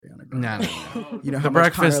No. You know The how much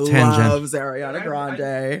breakfast Connor tangent. loves Ariana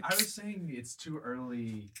Grande. I was saying it's too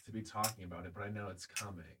early to be talking about it, but I know it's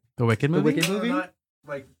coming. The Wicked movie? Wicked movie? Not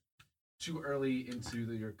like too early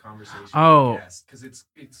into your conversation. Oh. Yes, because it's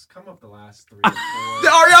come up the last 3 or 4. The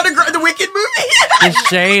Ariana Grande, the Wicked movie. The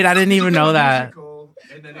shade. I didn't even know that. Musical,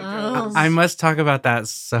 and then it Oh. goes. I must talk about that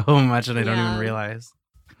so much and I don't Yeah. even realize.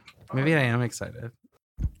 Maybe I am excited.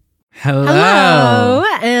 Hello. Hello,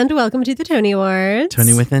 and welcome to the Tony Awards.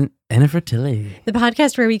 Tony with an infertility. The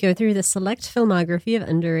podcast where we go through the select filmography of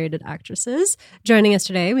underrated actresses. Joining us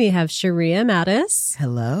today, we have Sheria Mattis.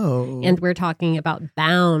 Hello. And we're talking about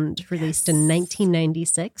Bound, released in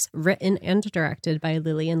 1996, written and directed by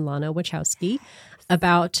Lily and Lana Wachowski,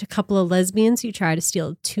 about a couple of lesbians who try to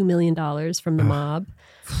steal $2 million from the mob.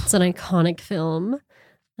 It's an iconic film.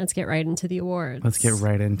 Let's get right into the awards. Let's get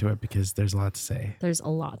right into it because there's a lot to say. There's a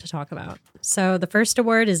lot to talk about. So the first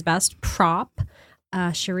award is Best Prop.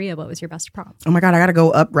 Sheria, what was your best prop? Oh my God, I gotta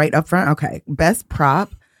go right up front. Okay, best prop.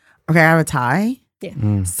 Okay, I have a tie.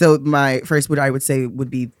 Yeah. So my first I would say would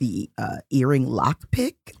be the earring lock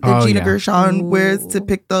pick that Oh, Gina yeah. Gershon wears to Ooh.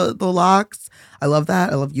 pick the locks. I love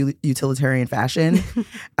that. I love utilitarian fashion.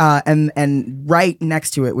 And right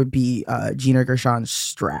next to it would be Gina Gershon's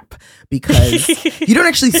strap because you don't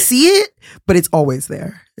actually see it, but it's always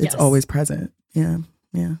there. It's Yes. always present. Yeah,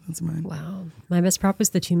 that's mine. Wow. My best prop was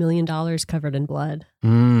the $2 million covered in blood.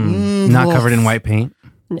 Not Oof. covered in white paint.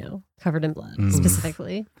 No, covered in blood Mm.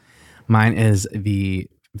 specifically. Mine is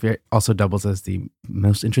also doubles as the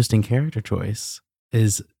most interesting character choice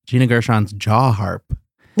is Gina Gershon's jaw harp.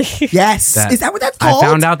 Yes, That- is that what that's called? I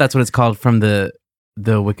found out that's what it's called from the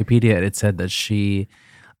Wikipedia. It said that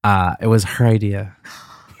it was her idea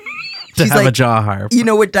to She's have a like, jaw harp. You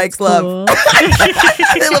know what dykes love? Cool.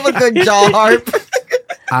 They love a good jaw harp.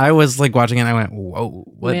 I was like watching it and I went, whoa,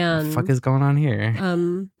 what Man. the fuck is going on here?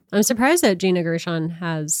 I'm surprised that Gina Gershon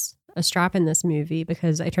has a strap in this movie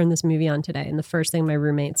because I turned this movie on today and the first thing my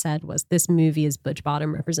roommate said was, this movie is butch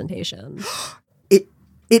bottom representation.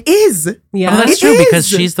 It is. Yeah. Oh, that's It true because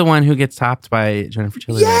is. she's the one who gets topped by Jennifer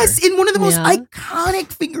Tilly. Yes, in one of the most Yeah. iconic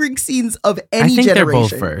fingering scenes of I any think generation. they're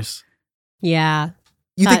both verse. Yeah.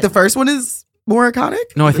 You think That- the first one is more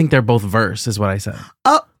iconic? No, I think they're both verse is what I said.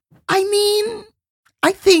 I mean,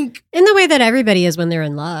 I think In the way that everybody is when they're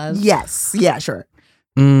in love. yes. Yeah, sure.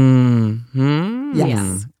 Mm-hmm.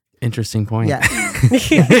 Yes. Interesting point. Yeah. Also,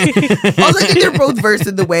 I think they're both versed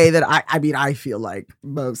in the way that I feel like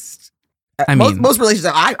most. I mean- most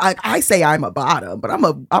relationships. I say I'm a bottom, but I'm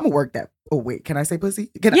a work that. Oh wait, can I say pussy?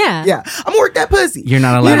 Yeah. I'm gonna work that pussy. You're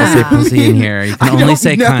not allowed You know to say what I pussy in mean? here. You I can only don't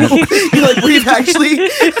say know. cunt. You're like, we've actually.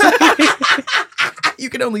 You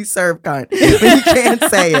can only serve cunt, but you can't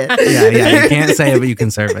say it. Yeah. You can't say it, but you can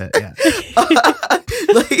serve it. Yeah.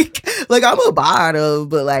 like I'm a bottom,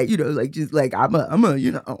 but just like I'm a I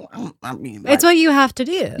mean, It's what you have to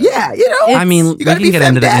do. yeah, I mean, we gotta can be get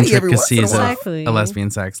into the femme-daddy every once in a intricacies while. Exactly. of lesbian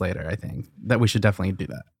sex later. I think that we should definitely do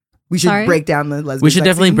that. We should Sorry? break down the lesbian. We should sex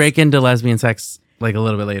definitely scenes. break into lesbian sex like a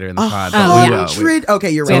little bit later in the pod. but oh, we yeah. will. We-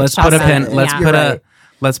 Okay, you're So right. let's talk put a about pin. it. Let's Yeah. put You're a right.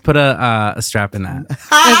 let's put a strap in that.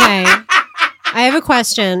 Okay. I have a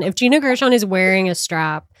question. If Gina Gershon is wearing a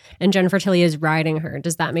strap and Jennifer Tilly is riding her,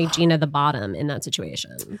 does that make Gina the bottom in that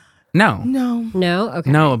situation? No, No? Okay.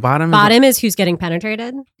 no. Bottom. Bottom is who's getting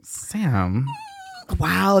penetrated? Sam.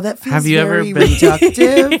 Wow, that feels Have you ever very been-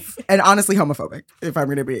 reductive and honestly homophobic. If I'm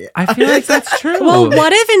gonna be, I feel like that's true. Well,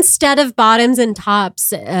 what if instead of bottoms and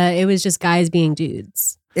tops, it was just guys being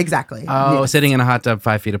dudes? exactly. Oh, Yeah. sitting in a hot tub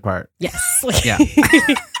 5 feet apart. Yes. Yeah.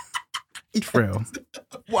 True.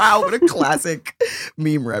 Wow, what a classic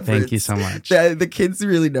meme reference. Thank you so much. The kids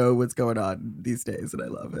really know what's going on these days, and I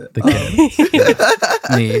love it. The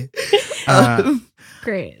kids. Me.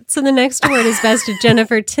 Great. So the next award is Best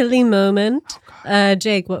Jennifer Tilly Moment.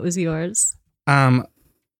 Jake, what was yours?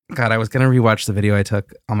 God, I was gonna rewatch the video I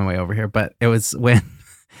took on my way over here, but it was when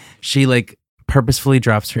she like purposefully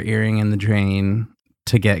drops her earring in the drain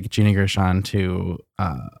to get Gina Gershon to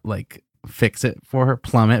like fix it for her,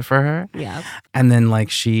 plumb it for her. Yeah. And then like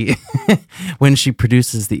she when she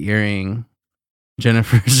produces the earring,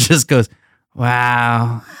 Jennifer just goes,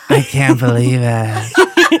 "Wow, I can't believe it.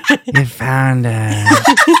 You found it.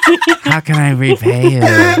 How can I repay you?"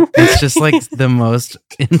 It's just like the most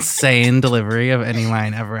insane delivery of any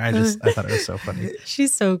line ever. I thought it was so funny.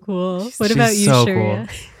 She's so cool. What She's about you, so Sheria?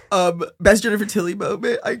 Best Jennifer Tilly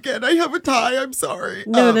moment. Again, I have a tie. I'm sorry.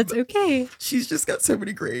 No, that's okay. She's just got so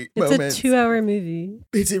many great It's moments. a 2-hour movie.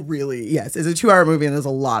 Is it really? Yes, it's a 2-hour movie, and there's a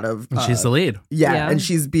lot of. And she's the lead. Yeah, Yeah. and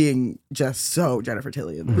she's being just so Jennifer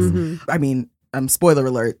Tilly in this. Mhm. I mean, spoiler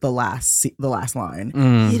alert: the last line.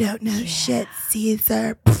 Mm. You don't know shit,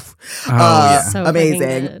 Caesar. Pff. yeah. So amazing.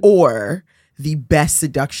 fucking good. Or the best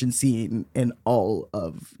seduction scene in all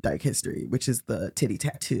of dyke history, which is the titty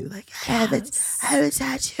tattoo. Like, I have a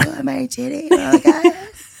tattoo on my titty. Oh my God.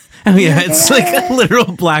 Oh yeah, it's like a literal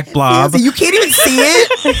black blob. So you can't even see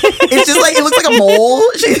it. It's just like, it looks like a mole.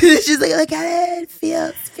 She's like, look at it. Feel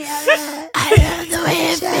it. I love the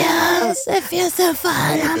way it feels. It feels so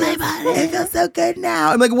fun on my body. It feels so good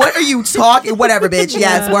now. I'm like, what are you talking? Whatever, bitch.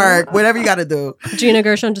 Yes, work. Whatever you got to do. Gina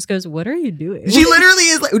Gershon just goes, "What are you doing?" She literally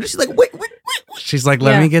is like, she's like, wait. She's like,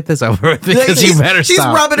 let Yeah. me get this over with because Like, you better she's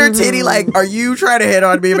stop. rubbing her titty like, are you trying to hit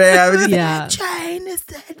on me, man? I'm Yeah. trying to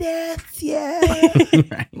seduce you.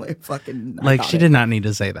 Right. Like, fucking Like she iconic. did not need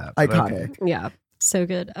to say that. but okay. Iconic. Yeah, so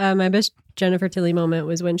good. My best Jennifer Tilly moment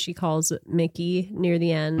was when she calls Mickey near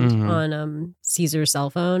the end Mhm. on Caesar's cell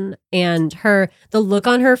phone, and the look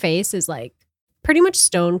on her face is like pretty much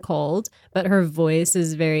stone cold, but her voice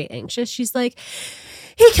is very anxious. She's like,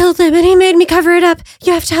 "He killed him and he made me cover it up.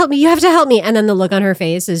 You have to help me. You have to help me." And then the look on her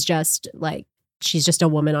face is just like she's just a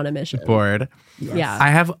woman on a mission. Bored. Yeah. I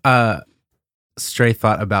have a stray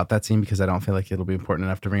thought about that scene because I don't feel like it'll be important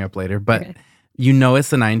enough to bring up later. But Okay. you know it's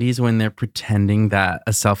the 90s when they're pretending that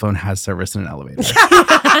a cell phone has service in an elevator.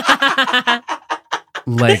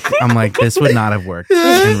 Like, I'm like, this would not have worked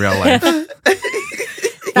in real life.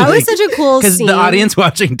 That was such a cool Because scene. the audience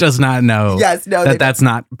watching does not know Yes, no, they- that's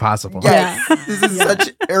not possible. Yes. This is such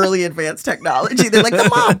early advanced technology. They're like, the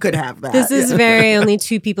mom could have that. This is very only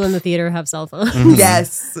two people in the theater have cell phones. Mhm.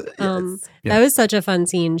 Yes. Yeah. That was such a fun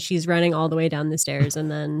scene. She's running all the way down the stairs, and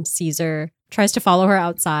then Caesar tries to follow her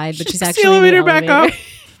outside, but she's The actually in the elevator back up.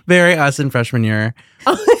 Very us in freshman year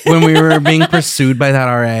when we were being pursued by that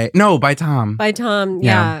RA. No, by Tom. By Tom.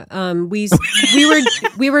 Yeah. Yeah.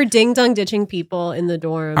 We were ding dong ditching people in the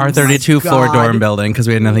dorm. Our 32 floor God. dorm building because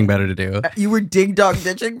we had nothing better to do. You were ding dong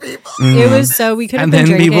ditching people. Mhm. It was so we could have And been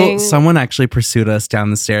then drinking. someone actually pursued us down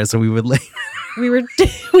the stairs, so we would like.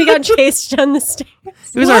 We got chased down the stairs.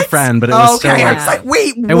 It was our What? friend, but it was still Okay, I like, was like,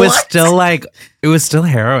 wait, it was still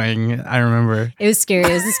harrowing. I remember. It was scary.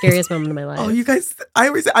 It was the scariest moment of my life. Oh, you guys!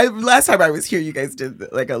 Last time I was here, you guys did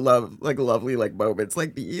like lovely like moments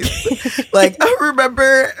like these. Like I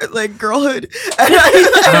remember like girlhood, and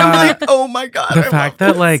I'm like, oh my God! The I fact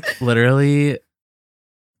love that like literally,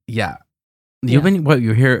 yeah. You Yeah.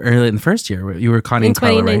 were here early in the first year. You were Connie in and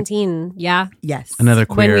Carla, right? 2019. Yeah. yes, Another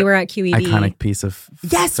When queer we were at QED. iconic piece of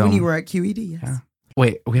yes film. when you were at QED. Yes. Yeah.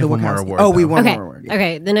 Wait, we have one more Wachowski. award. Oh, we though. won Okay. one award. Yeah.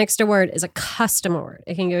 Okay, the next award is a custom award.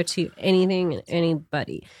 It can go to anything and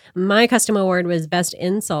anybody. My custom award was Best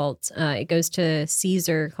Insult. It goes to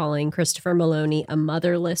Caesar calling Christopher Maloney a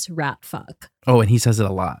motherless rat fuck. Oh, and he says it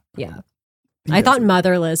a lot. Yeah. He I does thought it.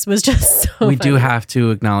 motherless was just so We do funny. have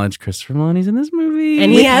to acknowledge Christopher Maloney's in this movie.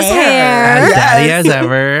 And he With has hair. as hair. daddy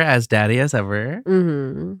Yes. as daddy as ever.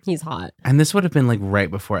 Mm-hmm. He's hot. And this would have been like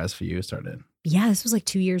right before SVU started. Yeah, this was like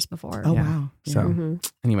 2 years before. Oh Yeah. wow! So Mhm.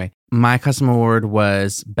 anyway, my custom award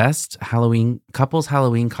was best couple's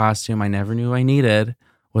Halloween costume I never knew I needed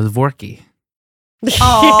was Vorky.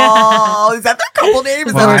 Oh, is that their couple name?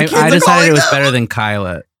 Is Well, that what kids I are decided calling it was them? better than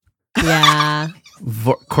Kyla. Yeah.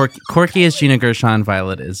 Corky is Gina Gershon,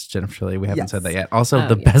 Violet is Jennifer Tilly. We haven't Yes. said that yet. Also, Oh,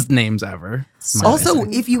 the yeah. best names ever. So Also,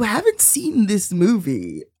 good. if you haven't seen this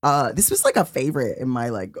movie, this was like a favorite in my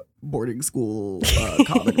like boarding school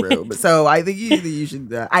common room. So I think you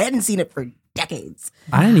should. I hadn't seen it for decades.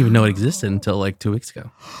 I didn't even know it existed until like 2 weeks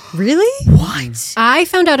ago. Really? What? I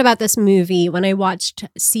found out about this movie when I watched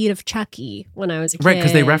Seed of Chucky when I was a kid. Right,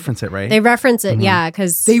 because they reference it, right? They reference it, Mhm. yeah,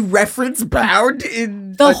 because They reference Bound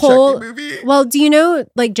in The a whole- Chucky movie. well, do you know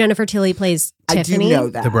like Jennifer Tilly plays I Tiffany? do know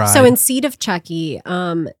that. The bride. So in Seed of Chucky,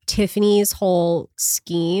 Tiffany's whole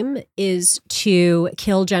scheme is to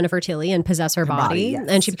kill Jennifer Tilly and possess her Her body, body, yes.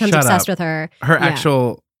 and she becomes Shut obsessed up. with her Her yeah.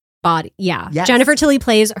 actual. body. Yeah, Yes. Jennifer Tilly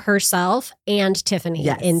plays herself and Tiffany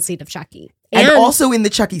Yes. in Seed of Chucky, and also in the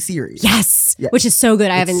Chucky series. yes, Yes. which is so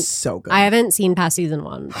good. It's so good. I haven't seen past season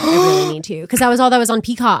 1. But I really need to because that was all that was on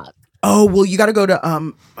Peacock. Oh well, you got to go to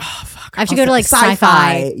fuck. I have to go to, like,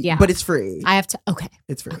 Sci-Fi. Yeah. but it's free. I have to. Okay,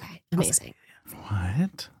 It's free. okay, amazing.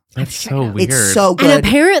 What? have That's to check so it out. weird. It's so And good.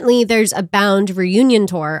 apparently, there's a Bound reunion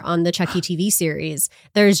tour on the Chucky TV series.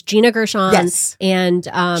 There's Gina Gershon Yes. and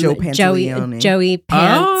Joe Pantoliano. Joey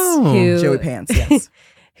Pants, Oh. who Joey Pants. Yes.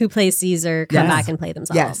 who plays Caesar, come Yes. back and play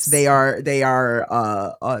themselves. Yes, they are. They are.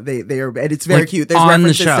 They are, and it's very Like, cute. There's on the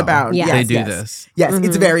references show, to Bound. Yeah. Yes, they do yes. this. Yes,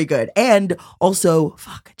 it's Mhm. very good. And also,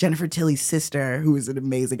 Jennifer Tilly's sister, who is an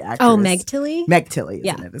amazing actress. Oh, Meg Tilly. Meg Tilly is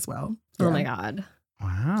Yeah. in it as well. Oh Yeah. my god.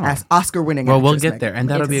 Wow. Oscar-winning. Well, we'll actress, get Meg. there, and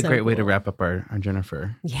that'll be a It's so great way to cool. wrap up our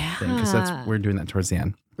Jennifer Yeah. thing because we're doing that towards the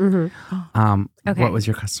end. Mhm. Okay. What was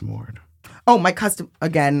your custom award? Oh, my custom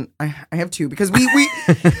again. I have two because we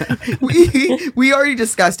we already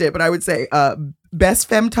discussed it, but I would say best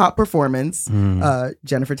femme top performance.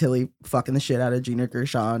 Jennifer Tilly fucking the shit out of Gina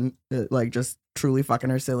Gershon, like just truly fucking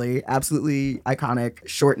her silly, absolutely iconic,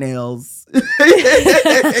 short nails,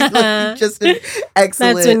 just an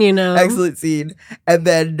excellent. That's when you know. Excellent scene. And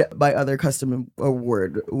then my other custom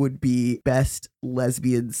award would be best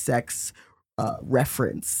lesbian sex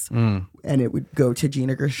reference, and it would go to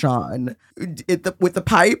Gina Gershon with the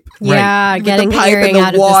pipe. Yeah, with getting the pipe earring and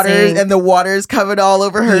out the water, of the sink. and the water's coming all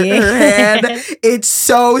over her hand. It's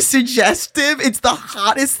so suggestive. It's the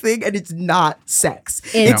hottest thing, and it's not sex.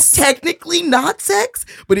 It's technically not sex,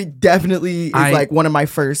 but it definitely is like one of my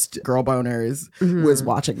first girl boners was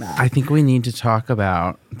watching that. I think we need to talk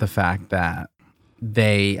about the fact that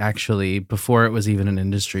they actually, before it was even an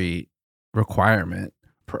industry requirement,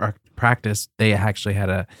 practice, they actually had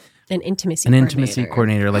an intimacy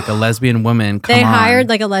coordinator, like a lesbian woman. They hired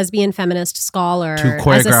like a lesbian feminist scholar to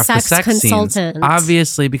choreograph as a sex the sex consultant. scenes.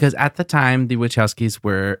 Obviously, because at the time the Wachowskis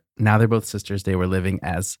were, now they're both sisters, they were living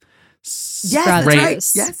as Yes, brothers.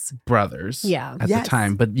 that's right. Yes. brothers. Yeah. At the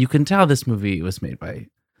time, but you can tell this movie was made by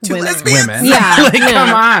Two Women. lesbians. women. Yeah, like yeah.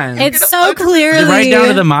 come on. It's so clearly right down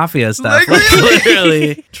to the mafia stuff. Like, really?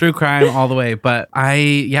 Literally true crime all the way. But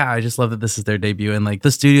I just love that this is their debut. And like the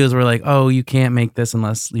studios were like, oh, you can't make this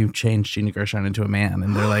unless you change Gina Gershon into a man.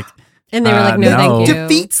 And they're like, and they were like, no, thank you.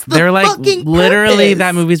 defeats the they're like, fucking literally purpose.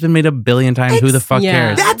 that movie's been made a billion times. Who the fuck Yeah.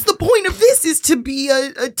 cares? That's the point of this, is to be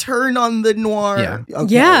a turn on the noir. Yeah.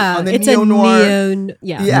 Okay, Yeah, on the it's neo-noir. a neo.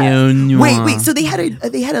 Yeah. Yeah. Neo-noir. Wait. So they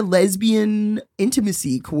had a lesbian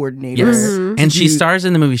intimacy coordinator. Yes. Mhm. And she You- stars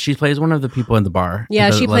in the movie. She plays one of the people in the bar. Yeah,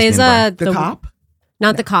 the she lesbian plays bar. The cop.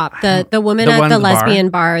 not the cop, the woman The at one the at the bar? lesbian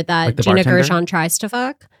bar that Like the Gina bartender? Gershon tries to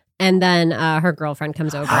fuck, and then her girlfriend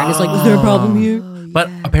comes over and is like, "Is there a problem here?" But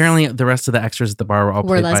apparently the rest of the extras at the bar were all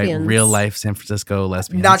Were played by lesbians. real life San Francisco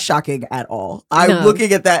lesbians. Not shocking at all. I'm No.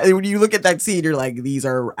 looking at that. When you look at that scene, you're like, these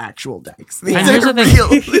are actual dykes. These And here's are the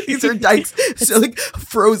thing. real. These are dykes, so like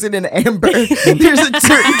frozen in amber. There's a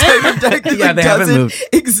certain type of dyke that Yeah, they haven't doesn't moved.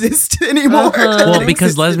 exist anymore. Uh-huh. That Well,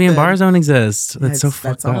 because existed lesbian then. bars don't exist. That's so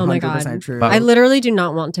fucked up. Oh my 100% God. true. But- I literally do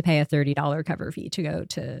not want to pay a $30 cover fee to go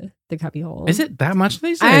to the cubbyhole. Is it that much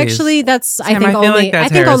these days? I actually, that's I Sam, think I feel only like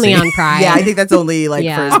that's I think only heresy. on Pride. Yeah, I think that's only like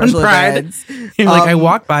Yeah. for special On Pride. events. You're like, I Um,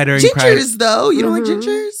 walk by during Pride. Gingers, though. You don't like Mhm.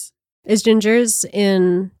 gingers? Is Ginger's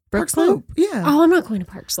in Park Brooklyn? Slope. Yeah. Oh, I'm not going to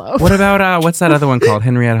Park Slope. What about what's that other one called?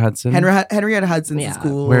 Henrietta Hudson. Henrietta Hudson's Yeah. is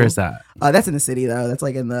cool. Where is that? That's in the city, though. That's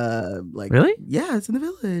like in the like. Really? Yeah, it's in the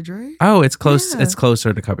village, right? Oh, it's close. Yeah. It's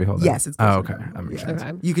closer to Cubbyhole. then. Yes, it's. Oh, closer okay. to That makes yeah. sense.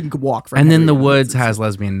 Okay. You can walk from. And then the Henrietta Woods Hudson's has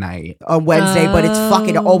lesbian night. on Wednesday, but it's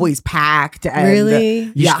fucking Oh. always packed. And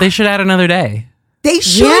Really? Yeah. They should add another day. They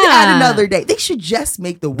should Yeah. add another day. They should just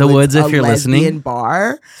make the Woods, a if you're lesbian listening.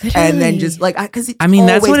 bar, and then Literally. just like because it's I mean,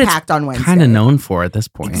 that's always what it's packed on Wednesday. kind of known for at this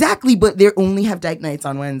point. Exactly, but they only have dyke nights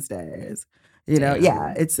on Wednesdays. You know, Damn.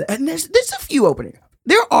 yeah. It's and there's a few opening up.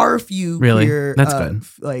 There are a few Really? here. That's good.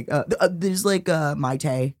 There's like Mai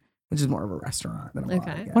Tai, which is more of a restaurant than a bar.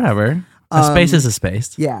 Okay. I guess. Whatever. A space Um, is a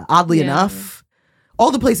space. Yeah, oddly Yeah. enough, all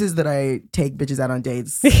the places that I take bitches out on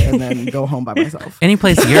dates and then go home by myself. Any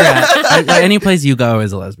place you're at, any place you go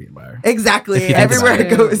is a lesbian bar. If Exactly. you think Everywhere I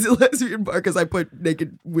about it. go is a lesbian bar because I put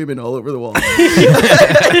naked women all over the wall.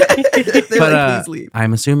 They're But like, please leave.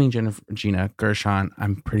 I'm assuming Gina Gershon,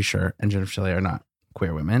 I'm pretty sure, and Jennifer Tilly are not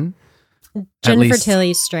queer women. At Jennifer least-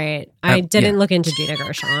 Tilly straight. I yeah. didn't look into Gina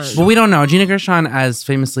Gershon. Well, we don't know. Gina Gershon, as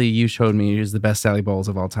famously you showed me, is the best Sally Bowles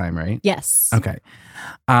of all time, right? Yes. Okay.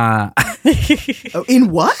 Oh,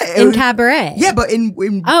 in what? In Cabaret. Yeah, but in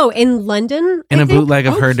Oh, in London. In I a think? bootleg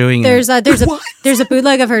of her doing There's a What?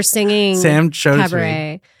 bootleg of her singing Sam showed it to me.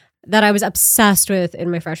 Cabaret that I was obsessed with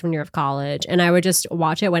in my freshman year of college, and I would just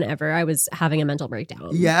watch it whenever I was having a mental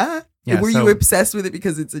breakdown. Yeah? Yeah, Were so- you obsessed with it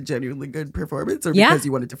because it's a genuinely good performance or Yeah. because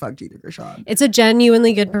you wanted to fuck Gina Gershon? It's a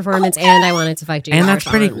genuinely good performance, and I wanted to fight Gina And that's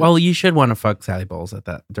Gershon. pretty well. You should want to fuck Sally Bowles at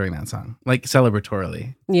that during that song, like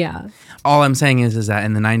celebratorily. Yeah, All I'm saying is that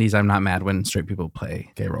in the '90s, I'm not mad when straight people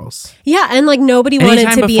play gay roles. yeah, and like nobody wanted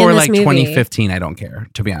Anytime to be before in this like movie. 2015, I don't care,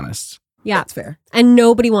 to be honest. Yeah, That's fair. and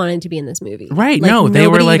nobody wanted to be in this movie. Right? Like, No, they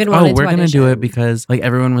were nobody like, even "Oh, wanted we're gonna do audition. it because like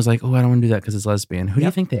everyone was like, oh, I don't want to do that because it's lesbian." Who do you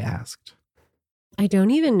Yep. think they asked? I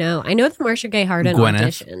don't even know. I know that Marsha Gay Harden Gwyneth.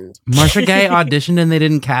 auditioned. Marsha Gay auditioned and they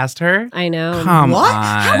didn't cast her. I know. Come What? on.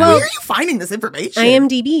 How, where are you finding this information?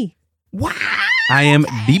 IMDb. Wow. I am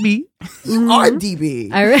DB. Mhm. Are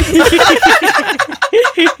DB.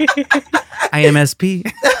 I am SP.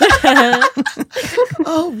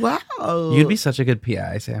 Oh, wow. You'd be such a good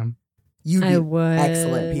PI, Sam. You'd I be would.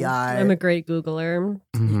 excellent PI. I'm a great Googler.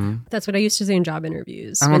 Mhm. That's what I used to say in job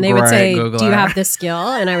interviews. I'm When a they would great say, "Do you Googler." have this skill?"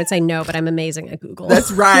 And I would say, "No, but I'm amazing at Google."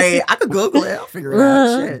 That's right. I could Google it. I'll figure it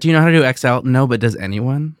out. Shit. Do you know how to do Excel? No, but does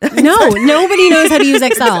anyone? No, nobody knows how to use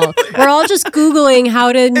Excel. We're all just Googling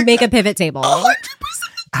how to make a pivot table. 100%.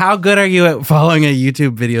 How good are you at following a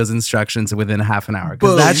YouTube video's instructions within half an hour?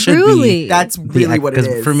 Because Boom. that should Truly. be That's really what it is.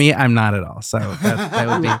 Because for me, I'm not at all. So that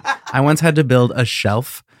would be. I once had to build a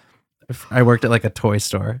shelf. I worked at like a toy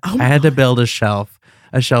store. I had to build a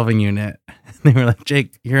shelving unit. They were like,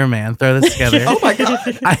 "Jake, you're a man. Throw this together." Oh my God.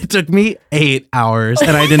 It took me 8 hours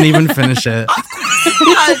and I didn't even finish it.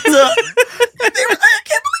 I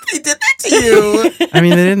can't believe they did that to you. I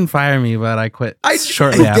mean, they didn't fire me, but I quit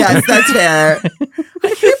shortly after. Yes, that's fair.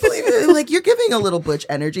 I can't believe it. Like, you're giving a little butch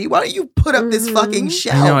energy. Why don't you put up this fucking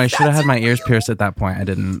shelf? I know I should have That's had my ears pierced at that point. I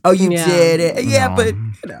didn't. Oh, you Yeah. did it. Yeah, No. but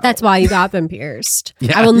you know. That's why you got them pierced.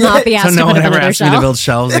 Yeah. I will not be asked So no to one put up ever another asked me to shelf. build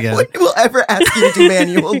shelves again. When will ever ask you to do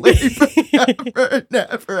manual labor?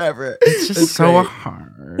 Never, ever. It's just That's so great.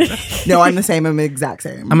 hard. No, I'm the same. I'm the exact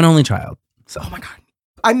same. I'm an only child. So Oh my God.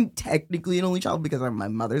 I'm technically an only child because I'm my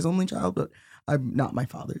mother's only child, but I'm not my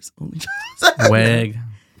father's only child. wig.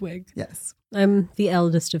 Wig. Yes. I'm the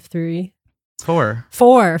eldest of 3. 4.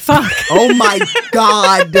 4. Fuck. Oh my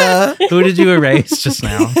God. Who did you erase just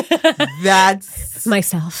now? That's.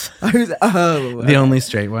 Myself. The only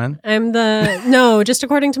straight one. I'm no, just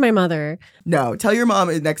according to my mother. No, tell your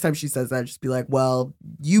mom next time she says that, just be like, well,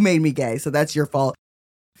 you made me gay, so that's your fault.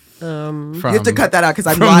 From, You have to cut that out because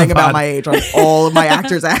I'm from lying the about pod. my age on all of my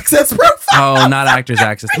Actors Access profiles. Oh, not Actors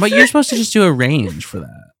Access. But you're supposed to just do a range for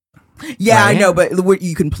that. Yeah, I Right? know, but what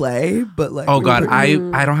you can play, but like. Oh God, I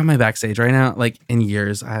don't have my backstage right now. Like in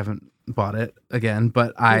years, I haven't bought it again.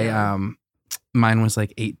 But mine was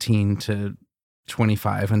like 18 to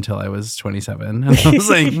 25 until I was 27, and I was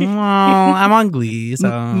like, well, I'm on Glee, so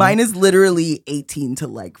Mine is literally 18 to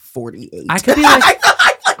like 48. I could be like.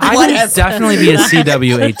 I What could is- definitely be a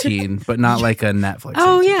CW 18, but not like a Netflix.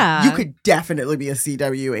 Oh 18. yeah. You could definitely be a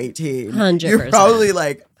CW 18. 100%. You're probably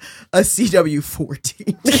like a CW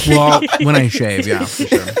 14. Well, when I shave, yeah, for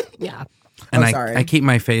sure. Yeah. And sorry. I keep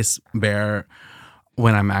my face bare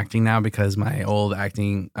when I'm acting now because my old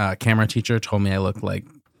acting camera teacher told me I look like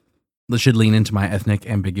should lean into my ethnic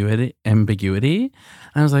ambiguity. And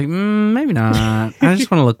I was like, maybe not. I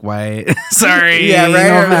just want to look white. Sorry. Yeah,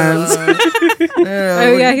 right. No offense.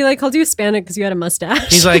 Oh yeah, he like called you Hispanic because you had a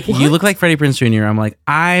mustache. He's like, you look like Freddie Prinze Jr. I'm like,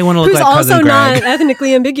 I want to look who's like also Cousin not Greg.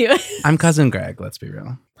 ethnically ambiguous. I'm Cousin Greg. Let's be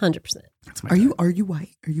real. 100%. That's my Are you white?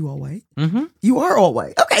 Are you all white? Mm-hmm. You are all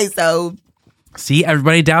white. Okay, so See,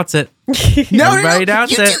 everybody doubts it. no, Everybody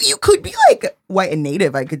doubts it. You could be like white and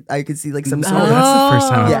native. I could see like some Oh, sort of. that's the first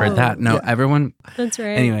time I've Yeah. heard that. No, Yeah. everyone. That's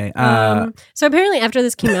right. Anyway, so apparently after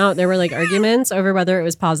this came out, there were like arguments over whether it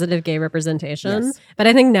was positive gay representation. Yes. But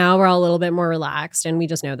I think now we're all a little bit more relaxed and we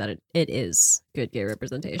just know that it is good gay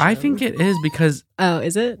representation. I think it is because Oh,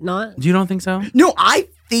 is it not? you don't think so? No, I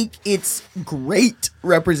think it's great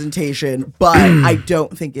representation, but I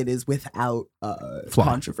don't think it is without Flaw.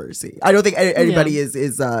 controversy. I don't think anybody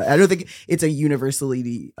is. I don't think it's a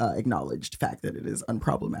universally acknowledged fact that it is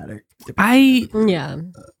unproblematic. Yeah.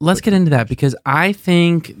 Let's get into that because I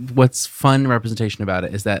think what's fun representation about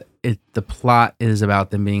it is that the plot is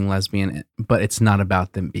about them being lesbian, but it's not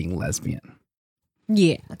about them being lesbian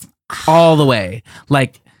Yeah. all the way.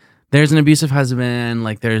 Like there's an abusive husband,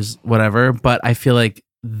 like there's whatever, but I feel like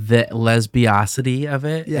the lesbiosity of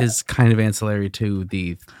it is Yeah. kind of ancillary to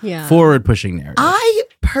the Yeah. forward pushing narrative.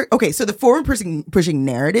 Okay, so the forward pushing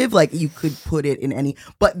narrative, like you could put it in any,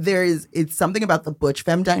 but it's something about the butch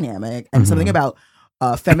femme dynamic and something about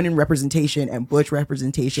feminine representation and butch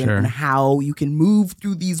representation Sure. and how you can move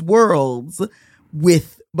through these worlds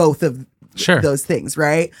with both of Sure. those things,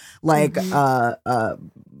 right? Like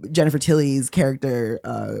Jennifer Tilly's character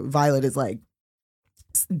Violet is like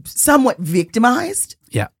somewhat victimized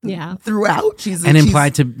Yeah. Yeah. throughout. She's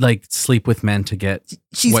Implied to like sleep with men to get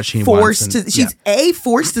she's what she forced wants. And, to she's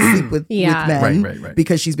forced to sleep with Yeah. men Right.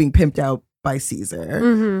 because she's being pimped out by Caesar.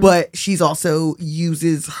 Mhm. But she's also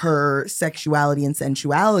uses her sexuality and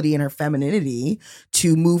sensuality and her femininity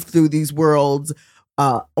to move through these worlds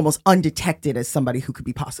almost undetected as somebody who could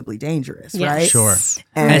be possibly dangerous, Yes. right? Sure.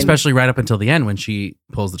 And especially right up until the end when she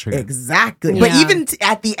pulls the trigger. Exactly. Yeah. But even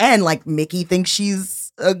at the end, like Mickey thinks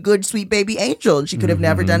she's a good sweet baby angel, and she could have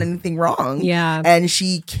never done anything wrong. Yeah. And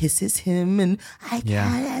she kisses him, and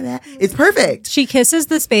it's perfect. She kisses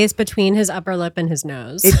the space between his upper lip and his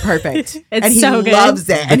nose. It's perfect. It's and he so good. loves it.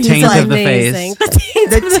 The And he's taint like, of the amazing. face. The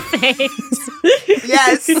taint of the face.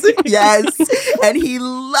 yes. And he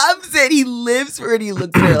loves it. He lives for it. He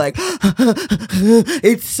looks at her like,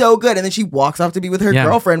 it's so good. And then she walks off to be with her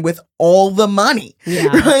girlfriend with all the money. Yeah.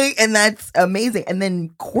 Right? And that's amazing. And then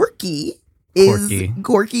Corky is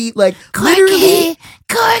Corky, like literally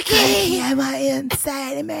Corky, am I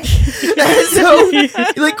inside of me? So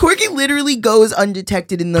like Corky literally goes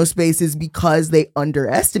undetected in those spaces because they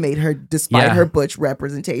underestimate her despite her butch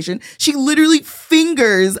representation. She literally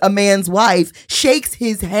fingers a man's wife, shakes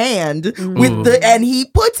his hand with and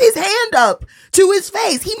he puts his hand up to his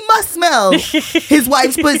face. He must smell his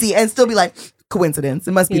wife's pussy and still be like, coincidence.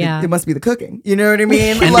 It must be it must be the cooking. You know what I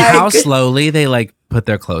mean? And like, how slowly they like put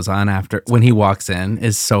their clothes on after when he walks in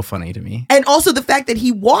is so funny to me. And also the fact that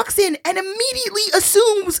he walks in and immediately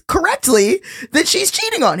assumes correctly that she's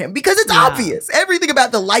cheating on him because it's obvious. Everything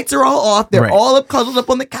about the lights are all off. They're all up cuddled up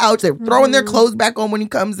on the couch. They're throwing their clothes back on when he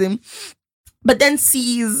comes in. But then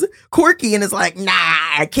sees Corky and is like,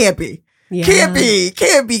 nah, it can't be. Yeah. Can't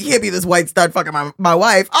be this white stud fucking my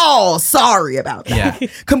wife. Oh, sorry about that. Yeah.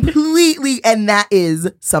 Completely. And that is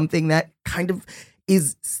something that kind of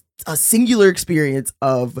is a singular experience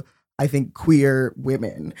of, I think, queer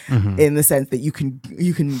women in the sense that you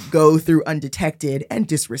can go through undetected and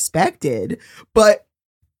disrespected, but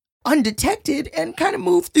undetected and kind of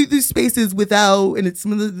move through these spaces without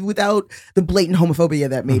the blatant homophobia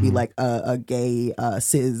that maybe like a gay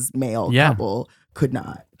cis male couple could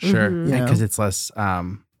not. Sure, because it's less.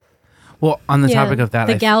 Well, on the topic of that,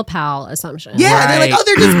 the gal pal assumption. Yeah, they're like, oh,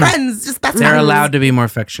 they're just friends, just best friends. They're allowed to be more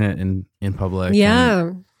affectionate in public.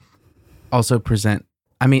 Yeah. Also present.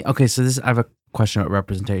 I mean, okay, so I have a question about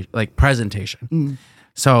representation, like presentation.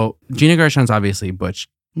 So Gina Gershon's obviously butch,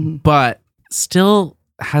 but still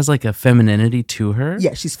has like a femininity to her.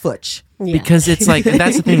 Yeah, she's futch. Yeah. Because it's like,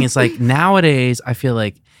 that's the thing. It's like nowadays, I feel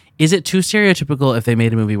like, is it too stereotypical if they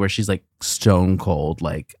made a movie where she's like stone cold,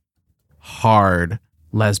 like hard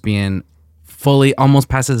lesbian, fully almost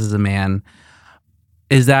passes as a man?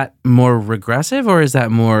 Is that more regressive or is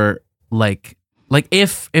that more like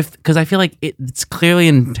if because I feel like it's clearly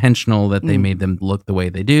intentional that they made them look the way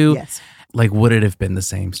they do. Yes. Like, would it have been the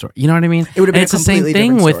same story? You know what I mean? It would have been it's the same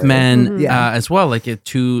thing with men Yeah. as well. Like,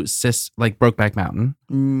 two cis, like Brokeback Mountain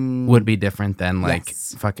would be different than like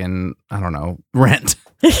fucking, I don't know, Rent.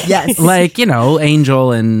 Yes. Like, you know,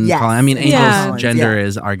 Angel and Colin. I mean, Angel's Yeah. gender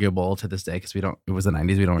is arguable to this day because it was the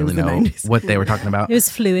 90s. We don't really the know 90s. what they were talking about. It was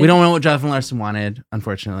fluid. We don't know what Jonathan Larson wanted,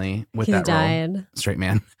 unfortunately, with He that died. role. Straight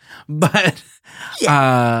man. But,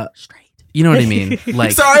 you know what I mean?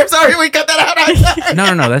 Like, sorry, we cut that out.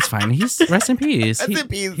 no, that's fine. He's rest in peace. Rest in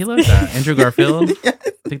peace. He loves that. Andrew Garfield.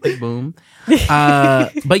 Tick, boom.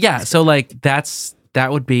 But yeah, so like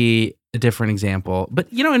that would be a different example.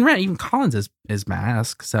 But you know, in Rent, even Collins is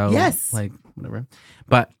mask. So yes, like whatever.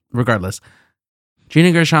 But regardless,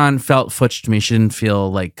 Gina Gershon felt futch to me. She didn't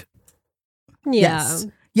feel like Yes.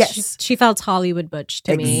 She felt Hollywood butch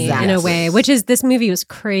to me in a way, which is this movie was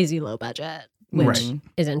crazy low budget, which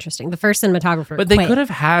is interesting. The first cinematographer But they quit. could have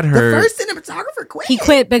had her. The first cinematographer quit. He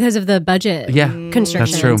quit because of the budget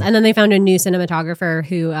constrictions. That's true. And then they found a new cinematographer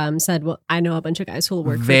who said, well, I know a bunch of guys who will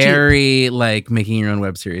work very like making your own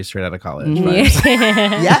web series straight out of college. for cheap.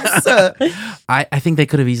 Yes. I think they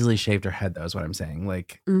could have easily shaved her head, though, is what I'm saying.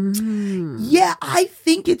 Like, yeah, I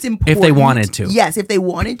think it's important. if they wanted to. Yes, if they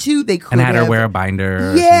wanted to, they could And had have her wear a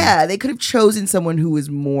binder. Yeah, they could have chosen someone who was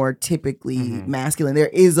more typically masculine. There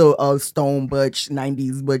is a stone butch,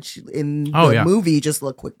 90s butch in the movie. Just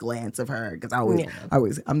a quick glance of her because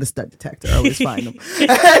I'm the stud detector. I always find them.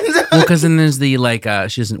 Well, because then there's the like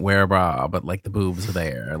she doesn't wear a bra, but like the boobs are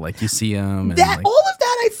there, like you see them. That like, all of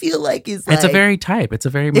that I feel like is like, it's a very type. It's a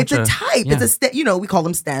very much it's a type. Yeah. It's a we call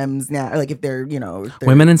them stems now. Like if they're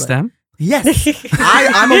women in STEM. Yes,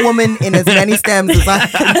 I'm a woman in as many stems as I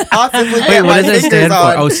can possibly Wait, get what my does it fingers stand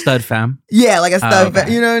on. for? Oh, stud femme. Yeah, like a stud.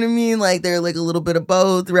 okay. You know what I mean? Like they're like a little bit of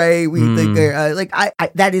both, right? We think they're like I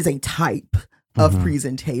that is a type of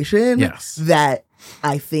presentation. Yes. That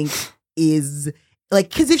I think is like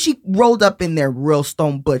because if she rolled up in their real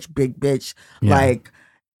stone butch big bitch, like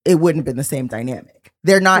it wouldn't have been the same dynamic.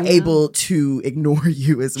 They're not able to ignore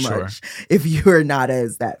you as much if you're not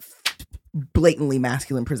as that blatantly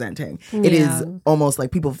masculine presenting. It is almost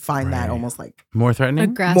like people find that almost like more threatening.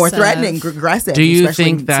 Aggressive. Do you especially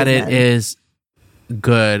think that it men. is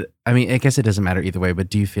good? I mean, I guess it doesn't matter either way, but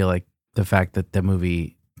do you feel like the fact that the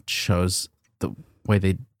movie shows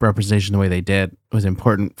representation the way they did was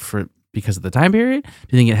important because of the time period? Do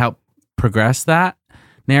you think it helped progress that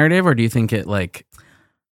narrative, or do you think it like?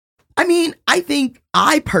 I mean, I think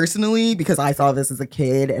I personally, because I saw this as a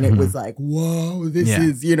kid and it was like, whoa, this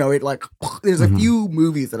is, it like, there's a few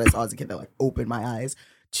movies that I saw as a kid that like opened my eyes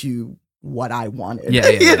to what I wanted. Yeah.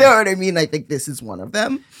 You know what I mean? I think this is one of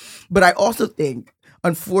them. But I also think,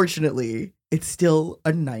 unfortunately, it's still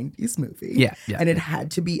a 90s movie. Yeah. And it had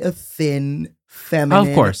to be a thin, feminine,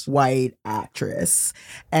 of course, white actress.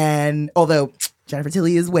 And although Jennifer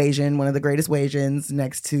Tilly is Asian, one of the greatest Asians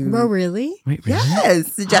next to... Oh, really? Wait, really?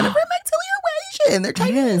 Yes. Jennifer and Meg Tilly are Asian. They're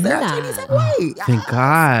Chinese. They're Chinese and white. Thank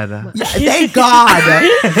God. Yeah, thank God.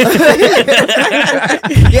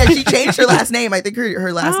 Yeah, she changed her last name. I think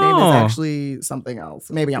her last name is actually something else.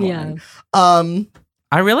 Maybe I'm lying.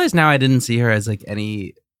 I realize now I didn't see her as like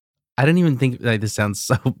any... I didn't even think like this sounds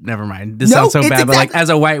so never mind. This sounds so bad, but like as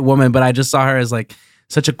a white woman, but I just saw her as like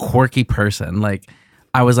such a quirky person. Like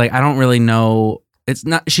I was like, I don't really know.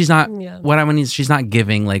 She's not what I mean. She's not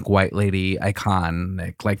giving like white lady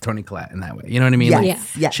iconic like Toni Collette in that way. You know what I mean?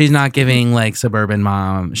 Yes, like, she's not giving like suburban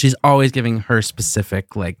mom. She's always giving her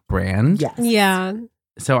specific like brand. Yes. Yeah.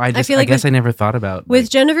 So I guess I never thought about with like,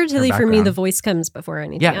 Jennifer Tilly. For me, the voice comes before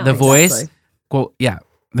anything. Yeah, else. the voice. Exactly. Well, yeah,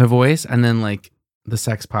 the voice, and then like the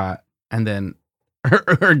sex pot, and then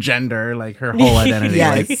her gender, like her whole identity,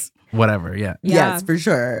 Yes. like whatever. Yeah. Yes, for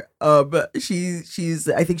sure. But she's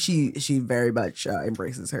I think she very much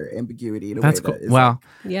embraces her ambiguity in a way That's cool. that is Well,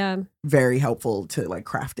 Yeah. very helpful to like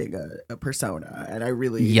crafting a persona. And I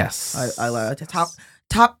really I love it.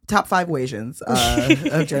 Top 5 Asians of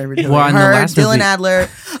Jennifer Tilly. Well, and the her, last Dylan movie- Adler.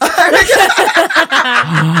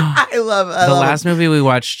 I love the last movie we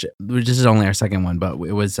watched, which this is only our second one, but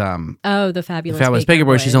it was The Fabulous Baker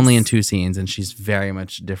Boy. Boys. She's only in 2 scenes, and she's very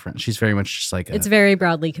much different. She's very much just like It's very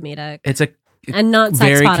broadly comedic. it's a and not sex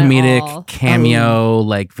very pot at all. comedic cameo,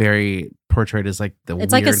 like very portrayed as like the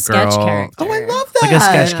It's weird like a sketch girl. character. Oh, I love that. Like a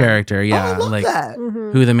sketch Yeah. character, yeah. I love like that.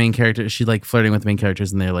 Mhm. who the main character, she's like flirting with the main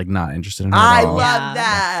characters, and they're like not interested in her I at all. love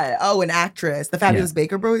that. Oh, an actress. The Fabulous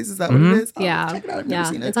Baker Boys. Is that what Mhm. it is? Oh, Yeah. check it out. I've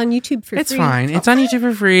never seen it. It's on YouTube for It's free. fine. It's on YouTube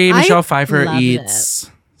for free. I Michelle Pfeiffer loved eats.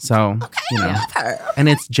 So, you know. I love her. And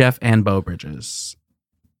it's Jeff and Bo Bridges.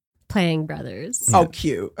 Playing brothers. Oh,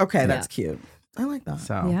 cute. Okay, Yeah. that's cute. I like that.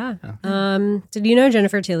 So Yeah. Did you know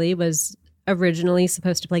Jennifer Tilly was originally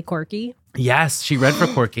supposed to play Corky? yes, she read for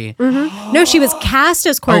Corky. No, she was cast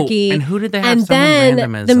as Corky. Oh, and who did they have? And Someone then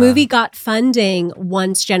random as, the movie got funding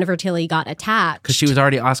once Jennifer Tilly got attached. because she was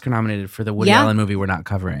already Oscar nominated for the Woody Yeah. Allen movie we're not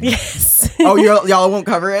covering. Yes. Oh, y'all won't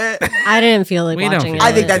cover it? I didn't feel like We don't watching feel it.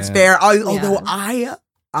 I think that's Yeah. fair. Although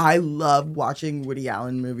I love watching Woody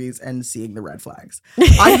Allen movies and seeing the red flags.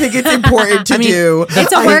 I think it's important to do.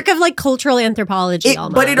 It's a work of like cultural anthropology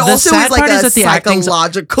almost. But it The also sad is like part is a that the acting's-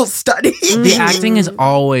 psychological study. The acting is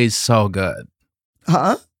always so good.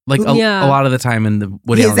 Huh? Like a lot of the time in the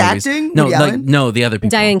Woody His Allen movies. acting? No, Woody like Allen? no, the other people.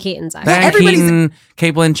 Diane Keaton's acting. Diane everybody's- Keaton,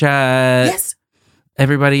 Kate Blanchett. Yes.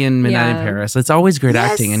 Everybody in Midnight in Yeah. Paris. It's always great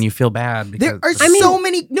Yes. acting, and you feel bad because There are so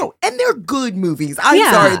many. No, and they're good movies. I'm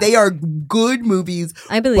Yeah. sorry. They are good movies.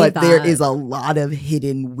 I believe but that. there is a lot of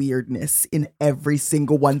hidden weirdness in every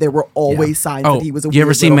single one. There were always signs Oh, that he was a you ever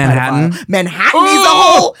weird seen little Manhattan? pedophile. Manhattan is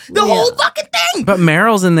the whole fucking thing. But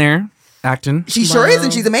Meryl's in there acting. She sure is, Wow.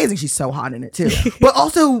 and she's amazing. She's so hot in it too. But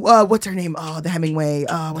also, what's her name? Oh, the Hemingway.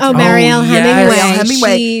 Oh, Marielle Marielle yes. Hemingway. Marielle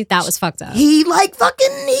Hemingway. That was fucked up. He like tried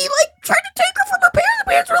to take her from her parents. The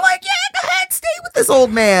parents were like, "Yeah, go ahead, stay with this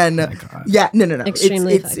old man." Oh my God. Yeah, no.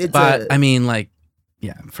 Extremely It's fucked But I mean, like,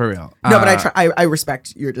 yeah, for real. no, but I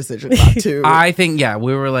respect your decision not to. I think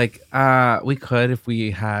we were like, we could if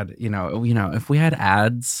we had, if we had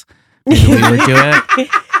ads, maybe we would do it.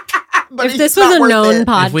 But If it's this not was a worth known it.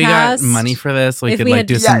 podcast, If we got money for this, we If could we like had-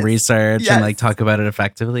 do some Yes. research Yes. and like talk about it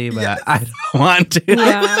effectively. But Yes. I don't want to.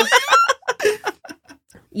 Yeah.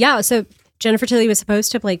 Yeah. So Jennifer Tilly was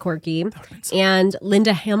supposed to play Corky, and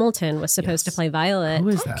Linda Hamilton was supposed to play Violet. Who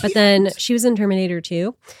is that? But then she was in Terminator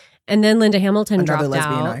 2. And then Linda Hamilton Another dropped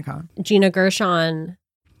lesbian out. icon. Gina Gershon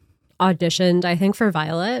auditioned, I think, for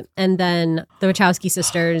Violet. And then the Wachowski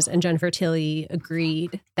sisters and Jennifer Tilly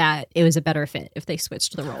agreed that it was a better fit if they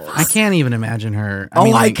switched the roles. I can't even imagine her. I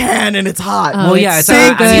like, can, and it's hot. Oh, Well, yeah, it's so I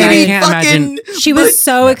good. can't imagine. She was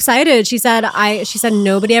so excited. She said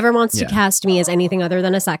nobody ever wants to Yeah. cast me as anything other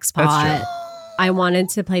than a sex That's pot. true. I wanted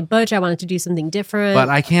to play Butch. I wanted to do something different. But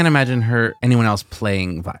I can't imagine anyone else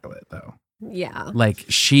playing Violet though. yeah. Like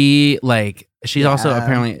she's also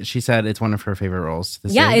apparently she said it's one of her favorite roles. to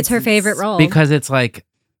Yeah, sing. it's her favorite role. because it's like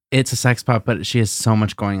it's a sex pot, but she has so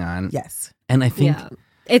much going on. Yes. And I think Yeah.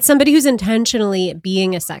 It's somebody who's intentionally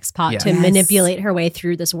being a sex pot to Yes. manipulate her way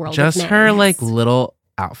through this world. Just of men. her like little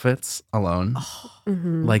outfits alone,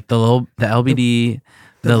 Mhm. like the LBD,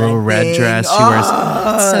 the The little red red thing. dress she wears.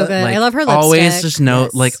 So good. Like, I love her lipstick. always just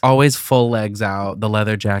Yes. like always full legs out, the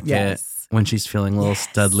leather jacket Yes. when she's feeling a little Yes.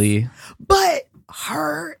 studly. But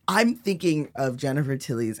I'm thinking of Jennifer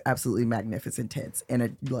Tilly's absolutely magnificent tits in a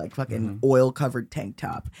like fucking oil covered tank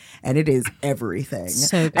top, and it is everything.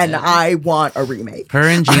 So good. And I want a remake. Her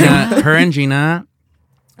and Gina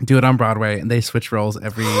do it on Broadway, and they switch roles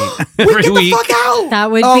every Get week. the fuck out!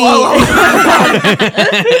 That would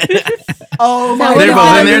Oh my That would They're be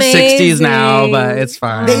both in their amazing. 60s now, but it's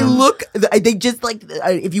fine. They just like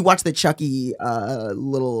if you watch the Chucky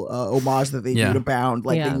little homage that they Yeah. do to Bound,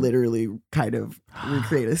 like Yeah. they literally kind of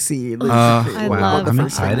recreate a scene. Like, I recreate love the that.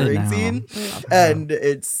 first I'm excited fingering now. scene, be. and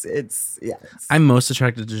it's I'm most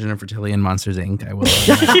attracted to Jennifer Tilly in Monsters Inc. I will.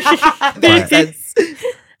 admit. makes sense.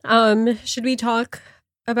 Should we talk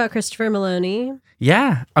about Christopher Maloney?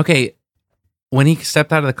 Yeah. Okay. When he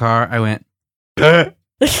stepped out of the car, I went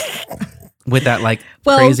with that like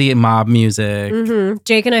Well- crazy mob music. hmm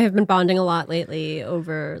Jake and I have been bonding a lot lately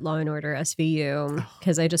over Law and Order SVU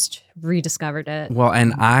because I just rediscovered it. Well,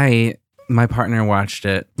 and my partner watched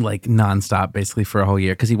it like nonstop basically for a whole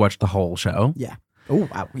year because he watched the whole show. Oh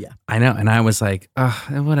wow, yeah. I know. And I was like,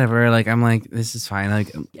 whatever. Like, I'm like, this is fine.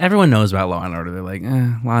 Like, everyone knows about Law and Order. They're like,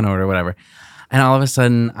 Law and Order, whatever. And all of a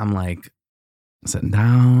sudden, I'm like sitting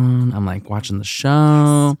down. I'm like watching the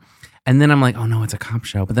show. And then I'm like, oh no, it's a cop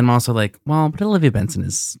show. But then I'm also like, well, but Olivia Benson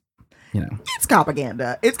is, It's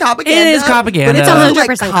propaganda. It's propaganda. It is propaganda. But it's It's also 100%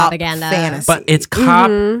 like cop propaganda. fantasy. but it's cop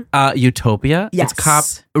Mhm. utopia. Yes. It's cop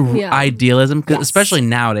Yeah. idealism, 'cause Yes. especially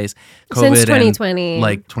nowadays. COVID Since and, 2020.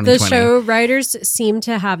 like The 2020. show writers seem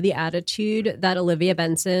to have the attitude that Olivia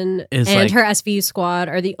Benson Is and like- her SVU squad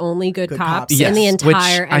are the only good Good cops cops. in the Yes, which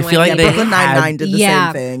entire I feel like yeah, they Brooklyn had- Nine-Nine did the Yeah.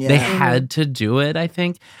 same thing. Yeah. They had to do it, I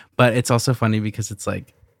think. But it's also funny because it's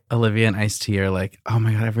like Olivia and Ice-T are like, oh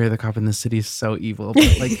my God, every other cop in the city is so evil.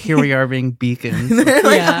 But like, here we are being beacons. They're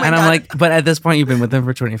like, Yeah. oh my And I'm God. like, but at this point, you've been with them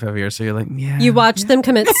for 25 years. So you're like, yeah. You watch them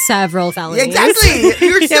commit several felonies. Exactly.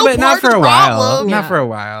 You're Yeah, still but not part for of a the while. problem. Not Yeah. for a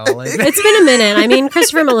while. Like, It's been a minute. I mean,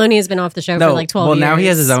 Christopher Maloney has been off the show no, for like 12 well, years. now he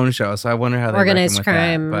has his own show. So I wonder how they Organized reckon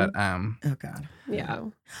crime. with that. Oh God. Yeah.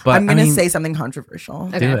 But I'm gonna I mean, say something controversial.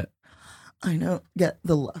 Okay. do it. I don't get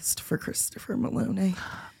the lust for Christopher Maloney.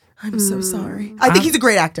 I'm so sorry. I think he's a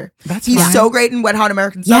great actor. That's He's fine. so great in Wet Hot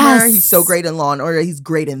American Summer. Yes. He's so great in Law and Order. He's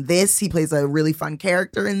great in this. He plays a really fun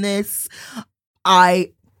character in this.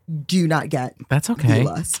 I do not get That's the okay.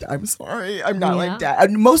 lust. I'm sorry. I'm not Yeah. like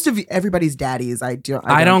dad. Most of everybody's daddies. I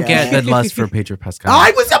don't get the lust for Pedro Pascal.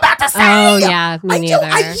 I was about to say. Oh, yeah. Me I neither.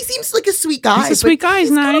 don't. He seems like a sweet guy. He's a sweet but guy. He's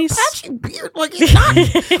got nice. a patchy beard. Like he's not.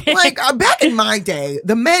 Like back in my day,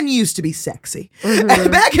 the men used to be sexy.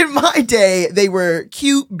 And back in my day, they were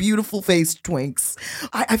cute, beautiful faced twinks.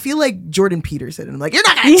 I feel like Jordan Peterson. And I'm like, you're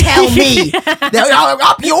not gonna tell me that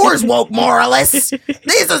up yours, woke moralists.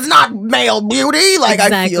 This is not male beauty. Like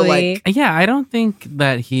I feel like Yeah, I don't think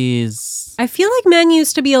that he's. I feel like men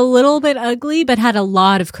used to be a little bit ugly, but had a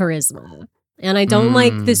lot of charisma. And I don't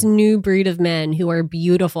like this new breed of men who are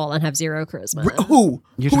beautiful and have zero charisma. who?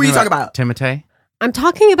 Who are you talking about? Timotei? I'm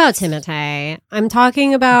talking about Timotei. I'm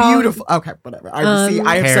talking about Beautiful. Okay, whatever.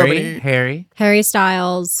 I have so many. Harry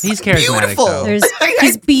Styles. He's charismatic. Beautiful.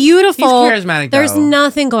 He's Though. beautiful. He's charismatic, There's though.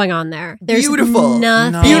 nothing going on there. There's Beautiful.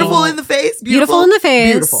 nothing. No. Beautiful in the face. Beautiful in the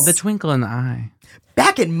face. Beautiful. The twinkle in the eye.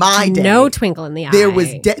 Back in my day, No twinkle in the eye. there was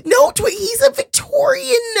he's a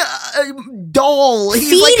Victorian doll. He's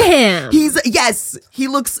Feed like, him. Yes, he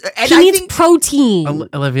looks. And He I needs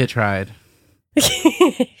think Olivia tried.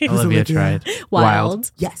 Olivia Olivia? tried.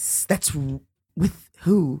 Wild. yes, that's with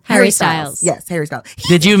who? Harry Styles. Yes, Harry Styles.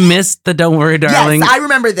 Did you miss the "Don't Worry, Darling"? Yes, I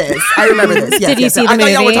remember this. Yes, Did you yes, see yes. the I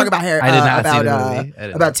thought y'all were movie? talking about Harry. I did not see the about, movie. I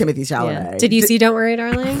did about not. Timothy Chalamet. Yeah. Did you see Don't Worry,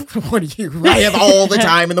 Darling? What do you? I have all the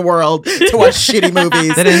time in the world to watch shitty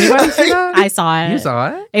movies. Did anyone see that? I saw it. You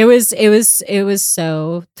saw it? It was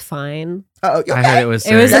so fine. Okay. I heard it was.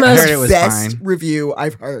 It was the I most heard it was best fine. review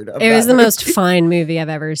I've heard. Of It was that the movie. most fine movie I've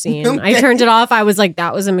ever seen. Okay. I turned it off. I was like,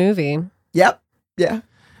 that was a movie. Yep. Yeah.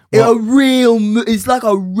 Well- It's like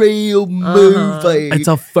a real movie. It's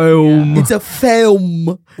a film. It's a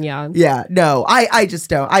film. Yeah. Yeah. No, I just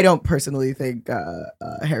don't. I don't personally think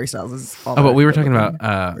Harry Styles is. All Oh, but that we were talking good-looking.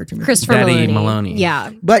 about Or Timothy. Christopher Daddy Maloney. Maloney.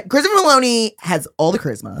 Yeah. But Christopher Maloney has all the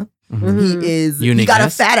charisma. Mhm. He is. He got a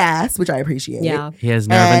Uniqueness. fat ass, which I appreciate. Yeah. He has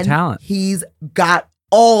nerve and talent. He's got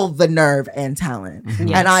all the nerve and talent. Yes.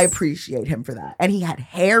 And I appreciate him for that. And he had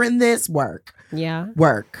hair in this work. Yeah.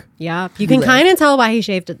 You can Right. kind of tell why he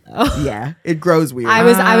shaved it though. Yeah, it grows weird. I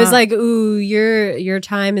was like, ooh, your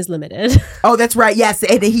time is limited. Oh, that's right. Yes,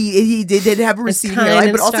 and he did have a receding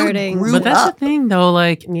hairline, but also starting. grew But that's up. the thing, though.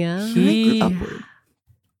 Like, Yeah. he, Grew upward.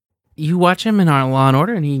 you watch him in our Law and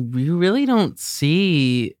Order, and you really don't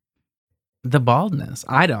see the baldness.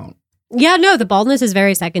 I don't Yeah, no, the baldness is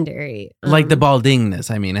very secondary. like the baldingness.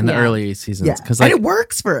 I mean, in the yeah. early seasons, Yeah, because and like it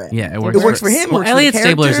works for it. yeah, It works for him. Well, Works Elliot for the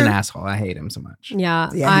Stabler's an character. asshole. I hate him so much. Yeah,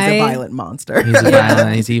 Yeah, he's a violent monster. He's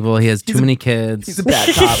violent. He's evil. He has too many kids. He's a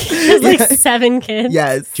bad cop. He has like 7 kids.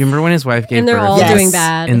 Yes. Do you remember when his wife gave And they're birth all Yes. doing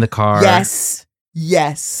bad. in the car? Yes.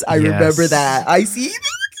 Yes. I Yes. remember that. I see.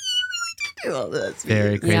 Oh, that's Very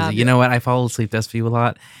weird. crazy. Yeah. You know what? I fall asleep to SVU a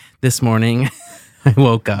lot. This morning, I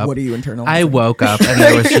woke up. What are you internalizing? I woke up and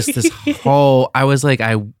there was just this whole. I was like,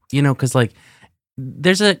 because like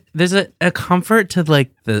there's a comfort to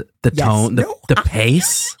like the Yes. tone, the No.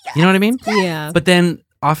 pace. You know what I mean? Yeah. But then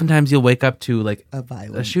oftentimes you'll wake up to like A a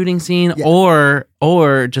violent. shooting scene, Yeah.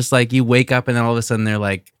 or just like you wake up and then all of a sudden they're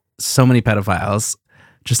like so many pedophiles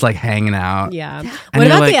just like hanging out. Yeah. And What you're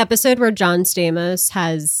about like, the episode where John Stamos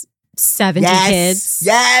has 70 Yes. kids?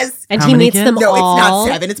 Yes. And How he many meets kids? them No, all. it's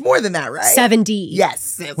not 7. It's more than that, right? 70.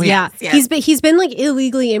 Yes. Yeah, Yes. he's been like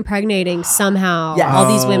illegally impregnating somehow Yes. all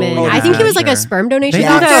these women. Oh, I think he yeah, was like a sure. sperm They donation do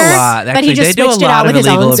Yeah. that doctor, a lot. but he Actually, just they do a switched it lot out of with his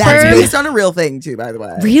illegal own That's sperm. based on a real thing too, by the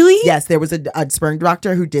way. Really? Yes, there was a sperm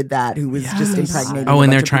doctor who did that, who was just impregnating. oh, a and bunch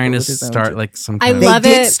they're of people trying to with his own start children. like some. I Kind They of, love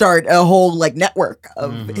did it. start a whole like network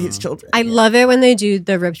of Mhm. his children. I love it when they do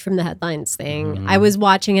the ripped from the headlines thing. Mhm. I was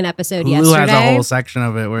watching an episode Hulu yesterday. has a whole section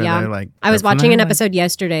of it where Yeah. they're like. I was ripped from watching the an headlines. episode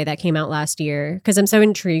yesterday that came out last year because I'm so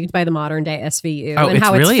intrigued by the modern day SVU Oh, and it's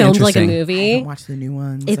how really it's filmed like a interesting. I movie. haven't watched the new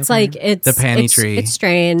ones. It's Okay. like it's The panty it's, tree. It's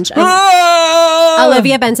strange. Oh!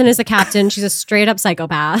 Olivia Benson is the captain. She's a straight up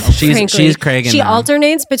psychopath. She's frankly. Craig in She them.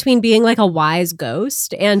 alternates between being like a wise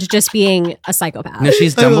ghost and just being a psychopath. No,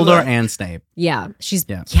 she's I love Dumbledore that. and Snape. Yeah, she's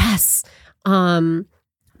Yeah. yes.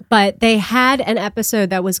 But they had an episode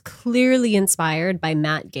that was clearly inspired by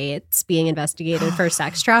Matt Gaetz being investigated for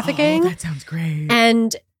sex trafficking. Oh, that sounds great.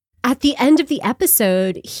 And at the end of the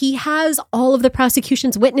episode, he has all of the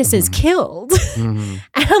prosecution's witnesses Mhm. killed. Mhm.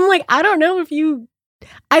 And I'm like, I don't know if you.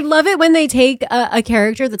 I love it when they take a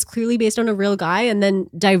character that's clearly based on a real guy and then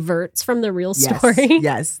diverts from the real Yes, story.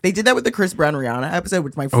 yes, they did that with the Chris Brown Rihanna episode,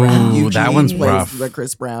 which my friend Ooh, Eugene that one's plays rough. the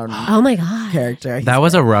Chris Brown Oh my God. character. He's That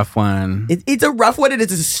was a great. rough one. It's a rough one and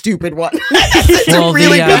it's a stupid one. It's Well,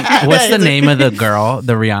 really the, what's the bad. name of the girl,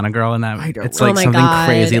 the Rihanna girl in that? I don't It's know. like oh my something God.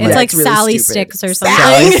 crazy. It's like, like really Sally stupid. Sticks or something.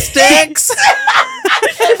 Sally Sticks.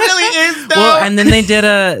 It really is though. well, and then they did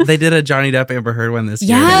a Johnny Depp Amber Heard one this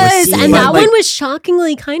year. Yes, that was, and but, that like, one was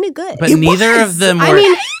shockingly kind of good. But It neither was. of them were. I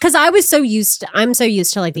mean, because I'm so used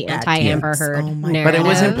to like the Bad anti Amber kids. Heard Oh my narrative. but it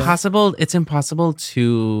was narrative. impossible. It's impossible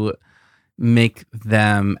to make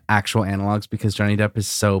them actual analogs because Johnny Depp is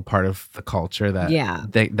so part of the culture that Yeah.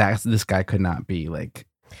 this guy could not be like.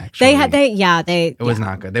 Actually, It it was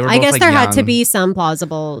not good. They were. I both, guess like, there had to young. be some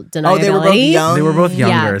plausible deniability. Oh, they were both young. They were both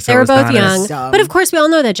younger. Yeah, so they it were was both not young. as- Dumb. But of course, we all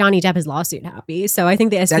know that Johnny Depp is lawsuit happy. So I think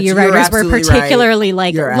the SVU you're writers were absolutely right. particularly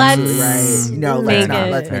like, You're let's absolutely right. No, let's make not.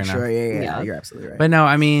 it. Let's make Fair sure. Yeah, Yeah. you're absolutely right. But no,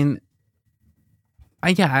 I mean,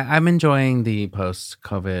 I'm enjoying the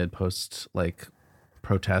post-COVID,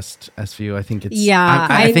 protest SVU. I think it's Yeah,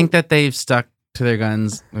 I think that they've stuck to their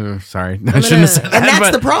guns. Sorry, I gonna- shouldn't have said that. and that's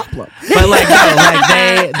but, the problem. but like no,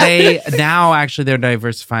 like they now actually they're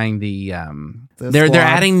diversifying the they're squad.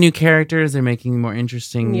 adding new characters. They're making more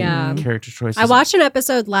interesting Yeah. character choices. I watched an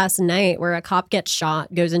episode last night where a cop gets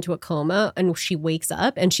shot, goes into a coma, and she wakes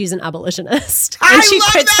up and she's an abolitionist. I And she love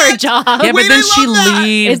quits that! her job. Yeah, but Wait, then I she love that!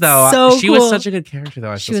 leaves It's though. so She was cool. such a good character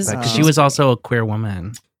though. I She was- suspect 'cause Oh. she was also a queer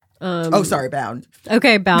woman. Oh, sorry, Bound.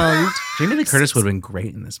 Okay, Bound. Jamie Lee Curtis would have been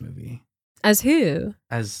great in this movie As who?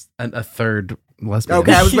 as a third lesbian.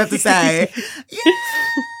 Okay, I was about to say.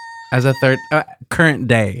 As a third current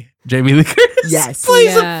day Jamie Lee Curtis Yes.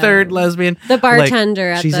 plays Yeah. a third lesbian. The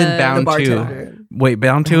bartender at she's the in Bound The 2. bartender. Wait,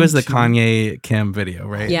 Bound 2 is the Bound 2. Kanye Kim video,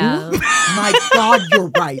 right? Yeah. My God,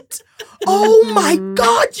 you're right. Oh my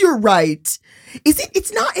God, you're right. Is it?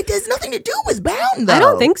 It's not. It has nothing to do with Bound, though. I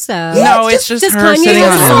don't think so. Yeah, No, it's just Does her Kanye sitting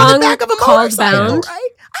have on a him. on song the back of a called motorcycle, Bound? right?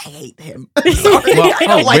 I hate him. Sorry, Well, I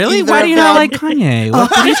don't like really? either Why do you of not them. like Kanye?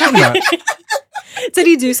 What are you talking about? Did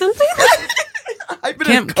he do something? I've been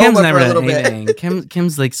in a Kim's coma never for a done little bit. anything.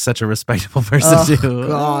 Kim's like such a respectable person Oh, too.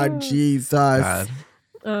 God, Jesus. God.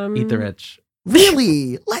 Eat the rich.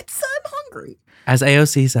 Really? I'm hungry. As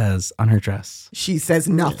AOC says on her dress. She says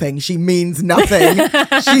nothing. She means nothing.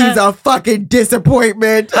 She's a fucking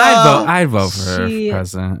disappointment. I'd vote for her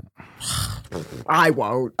president. I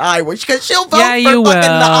won't. Because she'll vote Yeah, for you fucking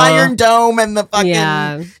will. the Iron Dome and the fucking.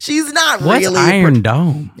 Yeah. She's not What's really. Iron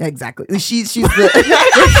Dome? Exactly. She's the.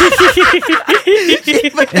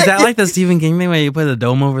 Is that like the Stephen King thing where you put a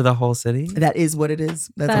dome over the whole city? That is what it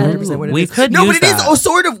is. That's Fun. 100% what it is. We could No, use but it is that.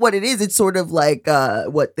 sort of what it is. It's sort of like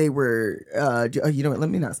what they were. You know what? Let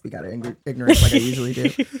me not speak out of ignorance like I usually do.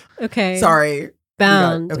 Okay. Sorry.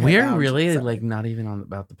 Bound. Okay, We're Bound. really Sorry. like not even on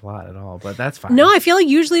about the plot at all, but that's fine. No, I feel like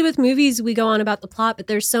usually with movies we go on about the plot, but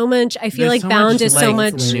there's so much. I feel There's like so Bound much, is so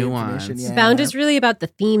like, much. nuance. Yeah. Bound is really about the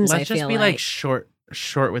themes. Let's I just feel be like short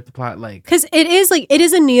with the plot, like because it is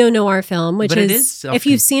a neo noir film, which But it is, is if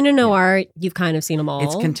you've seen a noir, you've kind of seen them all.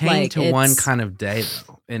 it's contained Like, to one it's- kind of day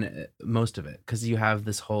though, in most of it, because you have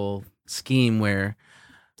this whole scheme where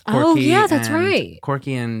Corky Oh yeah, that's right.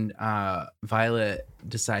 Corky and Violet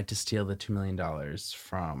decide to steal the $2 million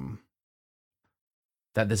from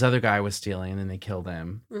that this other guy was stealing, and then they killed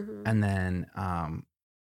him. Mhm. And then,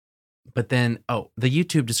 but then, the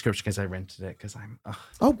YouTube description, because I rented it, because I'm,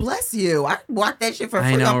 Oh, bless you. I watched that shit for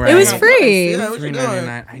I free. know, on right? It was Prime. free. Yeah, what you doing?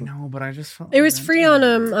 $3.99. I know, but I just felt It like was free renting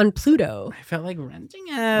on it. on Pluto. I felt like renting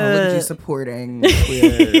it. Oh, look at you supporting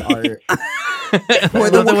queer art. Where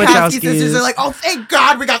the Love the Wachowski sisters Wachowskis. are like, oh, thank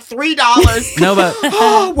God we got $3. No, but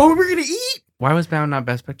Oh, what were we going to eat? why was Bound not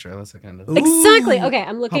Best Picture? Let's look into that. Exactly. Ooh. Okay,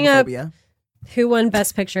 I'm looking up Homophobia. who won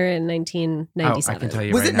Best Picture in Oh, 1997. I can tell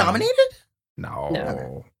you Was right it now. nominated? No.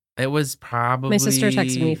 No. It was probably... My sister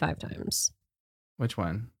texted me 5 times. Which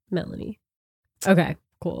one? Melanie. Okay,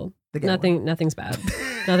 cool. The gay one. Nothing's bad.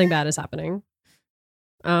 Nothing bad is happening.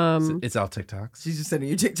 It's all TikToks. She's just sending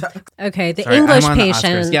you TikTok. Okay, the Sorry, English I'm on the Oscars.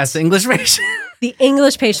 Patient. Yes, the English Patient. The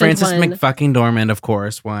English Patient Frances won McFucking Dormand, of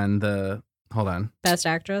course, won the... Hold on. Best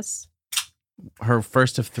Actress. Her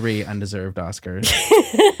first of 3 undeserved Oscars.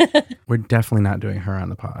 We're definitely not doing her on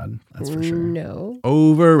the pod. That's for sure. No.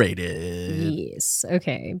 Overrated. Yes.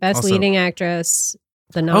 Okay. Best Also- Leading Actress.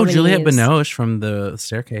 The Oh, nominees. Juliette Binoche from The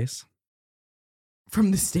Staircase.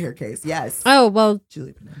 From the staircase. Yes. Oh well,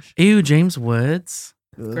 Julie Binoche. Ew, James Woods.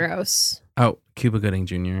 Ugh. gross. Oh, Cuba Gooding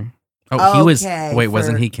Jr. Oh, he was... Okay, Wait,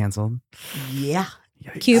 wasn't for- he canceled? Yeah.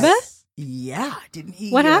 Yikes. Cuba? Yeah. Didn't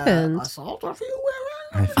he? What happened? Assault a few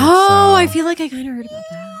I women? think Oh, so. I feel like I kind of heard about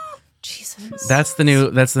that. Jesus. That's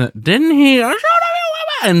the didn't he?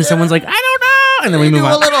 And someone's like, I don't know. And then we do move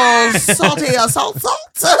a on. little salty salt.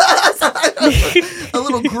 A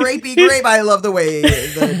little grapey grape. I love the way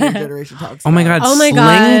the new generation talks. Oh my God. Oh my Sling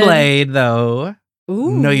God. Blade, though.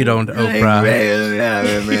 Ooh. No, you don't, Oprah.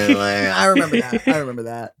 I remember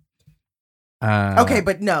that. Okay,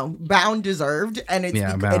 but no, Bound deserved, and it's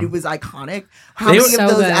Yeah, and Bound. it was iconic. How They many were- of So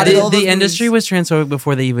those good. out of all the those industry movies- was transphobic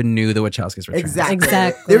before they even knew the Wachowskis were trans.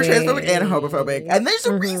 Exactly. They were transphobic and Exactly. homophobic, and there's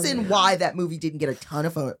a Mhm. reason why that movie didn't get a ton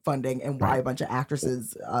of funding, and why a bunch of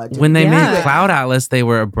actresses. Didn't When they do made it. Cloud Atlas, they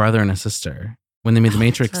were a brother and a sister. When they made The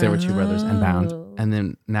Matrix, they were 2 brothers and Bound. Oh. And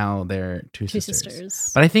then now they're two Two sisters.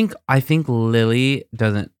 sisters. But I think Lily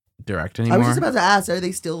doesn't direct I anymore. was just about to ask: are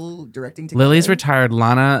they still directing together? Lily's retired.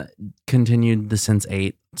 Lana continued the Since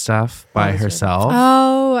 8 stuff by that's right. herself.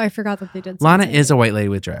 Oh, I forgot that they did. Lana something. is a white lady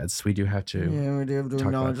with dreads. We do have to. Yeah, we do have to Talk about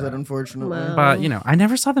acknowledge that, that. unfortunately. Wow. But, I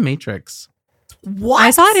never saw The Matrix. What? I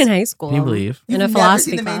saw it in high school. Can you believe? In a You've never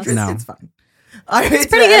philosophy seen The class. Matrix? No. It's fun. It's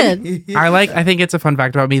pretty good. I think it's a fun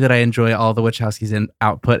fact about me that I enjoy all the Wachowskis in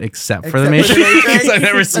output except for The Except Matrix. for The Matrix. I've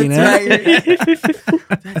never seen That's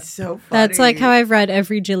it. That's so funny. That's like how I've read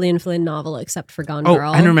every Gillian Flynn novel except for Gone Oh,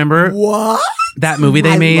 Girl. and remember What? that movie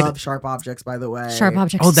they I made? love Sharp Objects, by the way. Sharp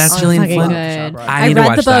Objects. Oh, that's is so Gillian fucking Flynn? good. Sharp I I need to read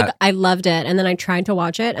watch the book. that. I loved it, and then I tried to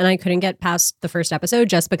watch it, and I couldn't get past the first episode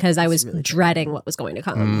just because I was really good. dreading what was going to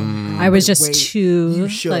come. Mm. I was just Wait, too. You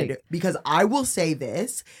should, like, because I will say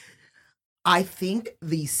this. I think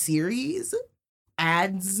the series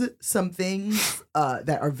adds some things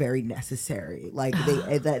that are very necessary, like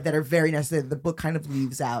that are very necessary. The book kind of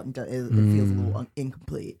leaves out and it feels a little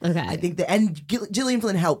incomplete. okay, I think Gillian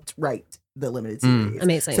Flynn helped write the limited Mm. series.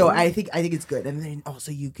 amazing. So I think it's good, and then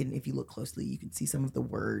also you can, if you look closely, you can see some of the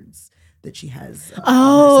words that she has. On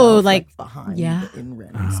Oh, herself, like, behind, yeah. in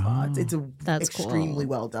random spots. It's a That's extremely cool.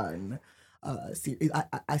 well done. Series.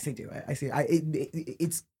 I say do it. I say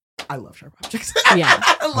it's. I love Sharp Objects. Yeah.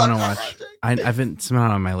 I love wanna Sharp watch. Objects. I've been it's been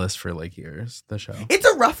on my list for like years. The show. It's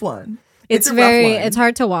a rough one. it's a rough very one. it's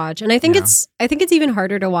hard to watch, and I think Yeah. it's even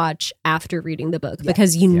harder to watch after reading the book Yes.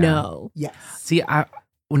 because you Yeah. know. Yes. See,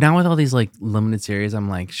 now with all these like limited series, I'm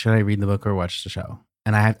like, should I read the book or watch the show?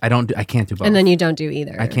 and I can't do both. And then you don't do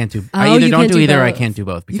either. I can't do. Oh, I either you don't can't do do either. Or I both. can't do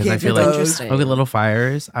both because can't I feel do like both. look at Little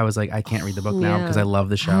Fires. I was like, I can't read the book now because I love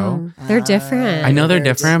the show. They're different. I know they're Very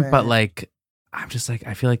different, but different. like, I'm just like,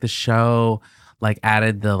 I feel like the show like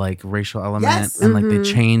added the like racial element Yes. and like they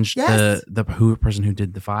Mhm. changed Yes. the person who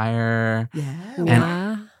did the fire. Yeah.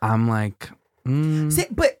 Yeah. I'm like,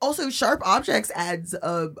 But also, Sharp Objects adds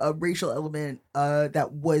a racial element that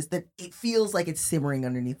it feels like it's simmering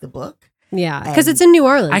underneath the book. Yeah. Because And it's in New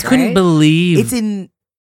Orleans. I couldn't right? believe It's in.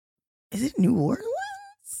 Is it New Orleans?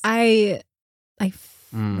 I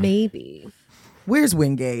Mm. maybe. Where's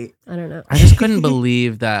Wingate? I don't know. I just couldn't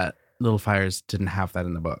believe that Little Fires didn't have that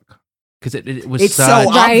in the book because it was It's so such,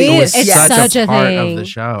 obvious. it was It's such, such a a part thing. of the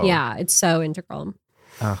show. Yeah, it's so integral.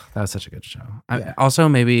 Oh, that was such a good show. Yeah. I also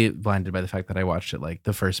maybe blinded by the fact that I watched it like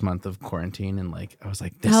the first month of quarantine and like I was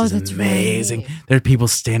like, this Oh, is that's amazing. right. There are people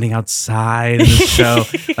standing outside in the show.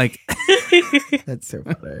 Like That's so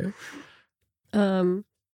funny.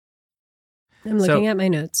 I'm looking at my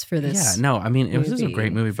notes for this. yeah, no, I mean it was just a movie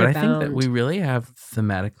great movie, for but I think that Bound. we really have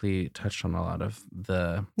thematically touched on a lot of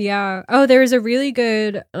the Yeah. Oh, there's a really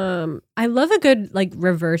good I love a good like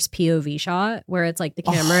reverse POV shot where it's like the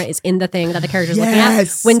camera is in the thing that the character's looking at.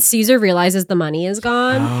 Yes. When Caesar realizes the money is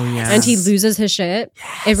gone oh yeah. and he loses his shit.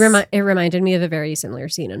 It reminded me of a very similar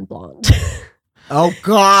scene in Blonde. Oh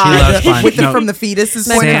God! She loves Blonde. With No. from the fetus's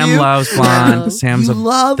My point of Sam view. loves Blonde. Sam's You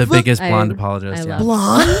love the biggest blonde I apologist. Yeah.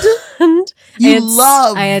 love Blonde. And You it's-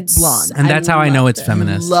 love I had Blonde. And that's how I know loved it's it.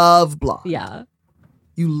 feminist. Love Blonde. Yeah.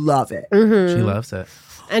 You love it. Mhm. She loves it.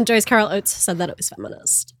 And Joyce Carol Oates said that it was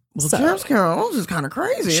feminist. Well, So- James Carroll is kind of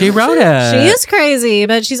crazy. She isn't wrote she? it. She is crazy,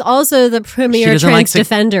 but she's also the premier doesn't trans like sex-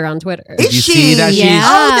 defender on Twitter. Did Is you she? see that she's- Yeah.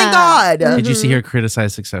 Oh, thank God. Did you see her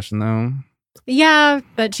criticize Succession though? Yeah,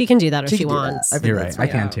 but she can do that if she can do that. wants. I think You're that's right.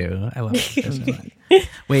 I can right. too. I love Succession.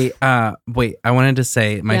 Wait, I wanted to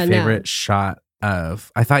say my Yeah, no. favorite shot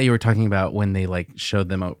of. I thought you were talking about when they like showed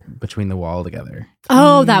them out between the wall together,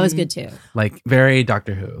 Oh, that was good too. like very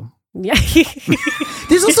Doctor Who. Yeah.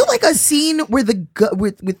 There's also like a scene where there's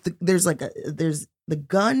the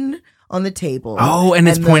gun on the table. Oh, and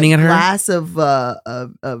it's the pointing at her. glass of the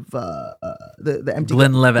empty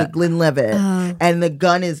Glenlivet. the Glenlivet, Oh. and the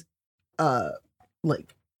gun is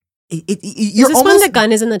like Is you're this almost when the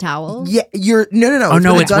gun is in the towel? Yeah, you're no. Oh,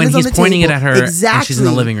 no, when the it's gun when is on he's the pointing it table. at her and Exactly. she's in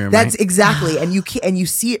the living room, That's right? exactly, and you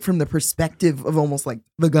see it from the perspective of almost like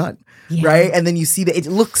the gun, Yeah. right? And then you see that it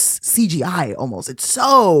looks CGI almost. It's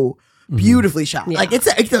so beautifully shot. Yeah. Like it's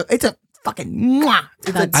a fucking mwah. It's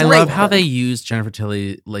a That's I great love how film. they use Jennifer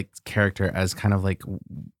Tilly like character as kind of like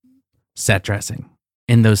set dressing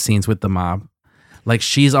in those scenes with the mob. Like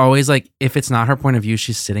she's always like, if it's not her point of view,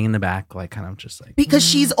 she's sitting in the back, like kind of just like because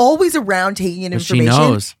she's always around taking in But she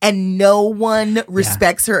information, knows. and no one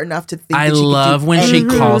respects her enough to think. I that she could do love when she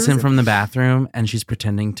anything. calls him from the bathroom and she's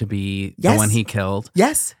pretending to be the Yes. one he killed.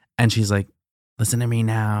 Yes, And she's like, listen to me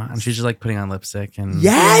now. And she's just like putting on lipstick and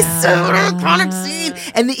yes, Yeah. so an iconic scene,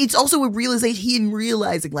 and it's also a realization. He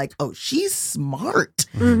realizing like, oh, she's smart.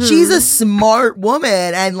 Mhm. She's a smart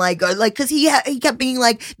woman, and like, because he kept being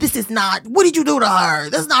like, "This is not. What did you do to her?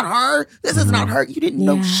 That's not her. This is not her. You didn't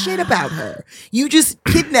know Yeah. shit about her. You just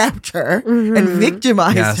kidnapped her Mhm. and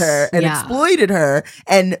victimized Yes. her and Yeah. exploited her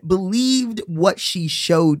and believed what she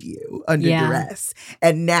showed you under Yeah. duress.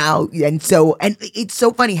 And now, and it's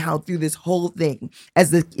so funny how through this whole thing,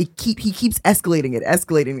 as he keeps escalating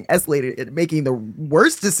it, making the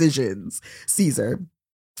worst decisions, Caesar,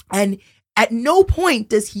 and. At no point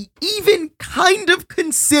does he even kind of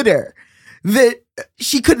consider that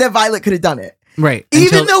Violet could have done it. right.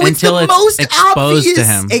 Even though it's the most exposed obvious. to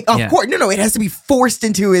him. Of Yeah. course, no, it has to be forced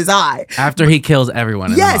into his eye. After he kills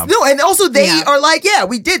everyone. In Yes, the mob. no, and also they Yeah. are like, yeah,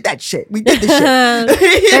 we did that shit. We did this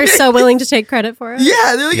shit. They're so willing to take credit for it.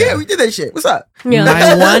 yeah, they're like, yeah, Yeah. we did that shit. What's up? Yeah.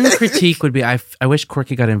 My one critique would be I wish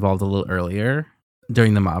Corky got involved a little earlier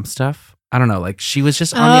during the mob stuff. I don't know, like she was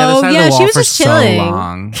just on the other Oh, side yeah, of the she wall was for just so chilling.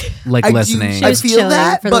 long, like I listening. She I was feel chilling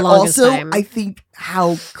that, for the but longest also time. I think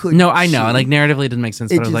how could No, I know. she? Like narratively, it didn't make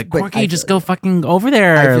sense. It But I was just- like, but Corky, I just feel go fucking over I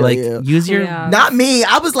there. feel Like, you. use your. Yeah. Not me.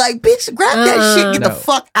 I was like, bitch, grab that shit, get the No.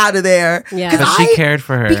 fuck out of there. Yeah. 'Cause But she cared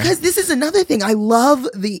for her. Because this is another thing. I love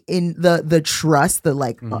the trust, the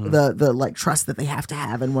like trust that they have to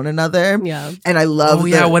have in one another. Yeah. And I love. Oh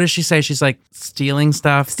yeah, what does she say? She's like stealing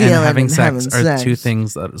stuff Stealing and having and sex having are sex. two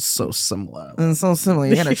things that are so similar. And so similar.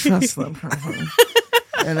 You gotta trust them.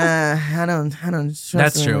 And I don't trust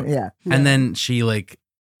That's them. true. Yeah. And then she like,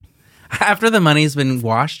 after the money's been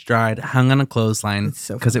washed, dried, hung on a clothesline It's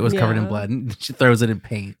so because it was covered in Yeah. blood, and she throws it in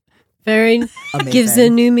paint. Very Amazing. gives a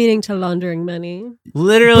new meaning to laundering money.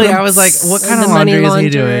 Literally, I was like, what kind The of money laundering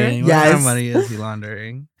is he launderer. doing? What kind of Yes. money is he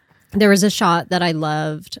laundering? There was a shot that I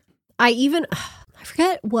loved. I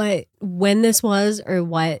forget when this was or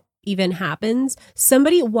what even happens.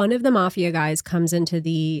 One of the mafia guys comes into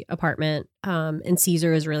the apartment and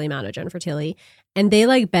Caesar is really mad at Jennifer Tilly. And they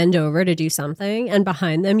like bend over to do something. And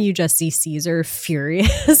behind them, you just see Caesar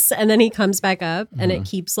furious. And then he comes back up and it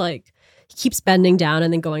keeps he keeps bending down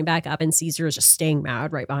and then going back up. And Caesar is just staying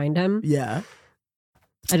mad right behind him. Yeah.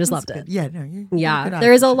 I just That's loved it. good. Yeah, no, you're Yeah. good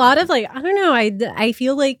There is a actor. lot of I don't know. I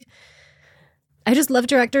feel like I just love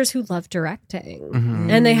directors who love directing. Mhm.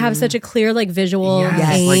 And they have such a clear visual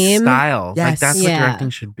Yes, aim. like style. Like Yes. that's Yeah. what directing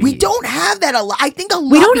should be. We don't have that a lot. I think a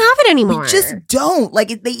lot. We don't have it anymore. We just don't.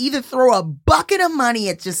 Like, they either throw a bucket of money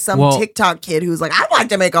at just some Well- TikTok kid who's like, I'd like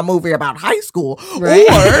to make a movie about high school. Right.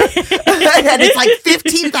 Or, and it's like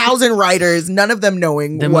 15,000 writers, none of them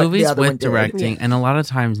knowing The what movies the other one with did. directing, and a lot of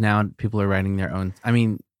times now people are writing their own. I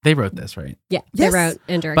mean, they wrote this, right? Yeah, Yes. they wrote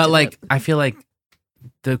and directed. But like, it. I feel like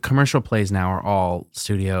the commercial plays now are all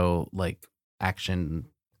studio action,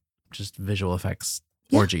 just visual effects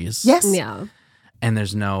Yeah. orgies. Yes. yeah, And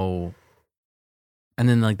there's no, and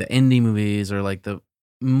then the indie movies or the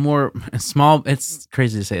more small. It's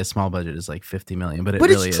crazy to say a small budget is 50 million, but it But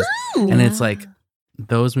really it's is. true. And it's Yeah.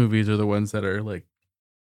 those movies are the ones that are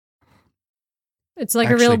it's like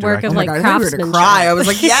a actually real work directed. of Oh my God, I thought you were craftsmanship. gonna cry. I was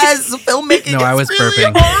like, yes, filmmaking. No, I is was really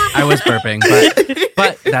burping. hard. I was burping,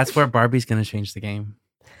 but that's where Barbie's gonna change the game.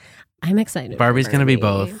 I'm excited. for Barbie's gonna be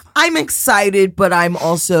Barbie. both. I'm excited, but I'm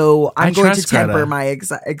also I going to trust Greta. temper my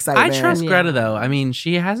excitement. I trust Yeah. Greta though. I mean,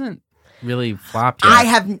 she hasn't really flopped yet.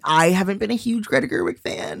 I haven't been a huge Greta Gerwig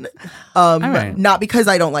fan. right. Not because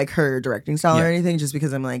I don't like her directing style or Yeah. anything, just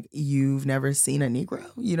because I'm like, you've never seen a Negro.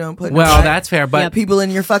 You don't put Well, that's fair, but people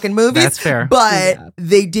in your fucking movies. that's fair. But Yeah.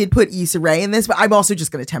 they did put Issa Rae in this, but I'm also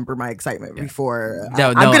just going to temper my excitement before. No,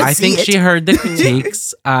 I'm gonna I see think it. she heard the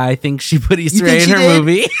critiques. I think she put Issa You Rae think in she her did?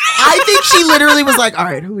 movie. I think she literally was like, all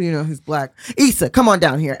right, who who's black? Issa, come on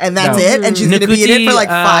down here. And that's No. it. And she's going to be in it for like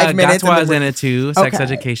 5 minutes. That's and why then in it too. Sex Okay.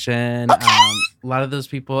 Education. Okay. A lot of those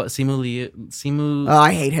people. Simu. Oh,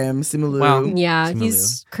 I hate him. Simu Liu. Well, Yeah, Simu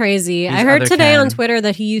he's crazy. He's I heard other today on Ken. Twitter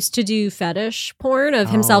that he used to do fetish porn of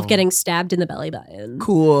himself Oh. getting stabbed in the belly button.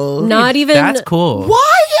 Cool. Not even That's cool.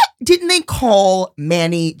 Why didn't they call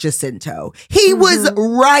Manny Jacinto? He was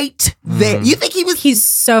right there. Mhm. You think he was? He's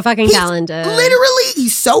so fucking He's talented. Literally,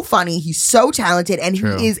 he's so funny. He's so talented, and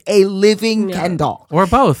True. he is a living Yeah. Ken doll. Or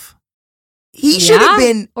both. He should have Yeah.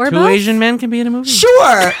 been or Two both. Asian men can be in a movie.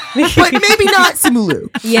 sure, but maybe not Simulu.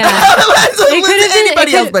 Yeah, Let's It could've been-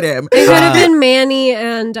 anybody it else could- but him. it could have Uh, been Manny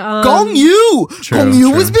and Gong Yu. True, Gong Yu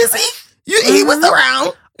true. was busy. He was around.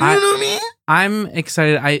 You I- know what I mean? I'm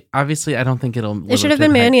excited. I don't think it'll. live It should up have to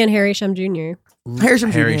been the hype. Manny and Harry Shum Jr.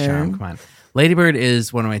 Harrison Harry Jr. Shum, come on. Lady Bird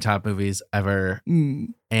is one of my top movies ever, Mm.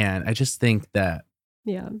 and I just think that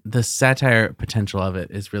Yeah, the satire potential of it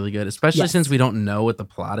is really good, especially Yes. since we don't know what the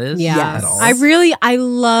plot is yeah. at all. I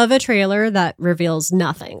love a trailer that reveals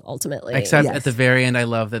nothing ultimately. Except Yes. at the very end, I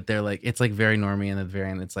love that they're it's very normie, and at the very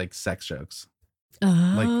end, it's sex jokes.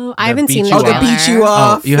 Oh, the I haven't seen beat the you Oh, they off. trailer. beat you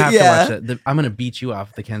off. Oh, you have Yeah. to watch it. I'm gonna beat you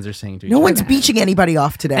off. The Kens are saying to each No other. one's beaching anybody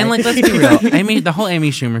off today. And let's be real, the whole Amy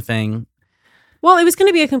Schumer thing. Well, it was going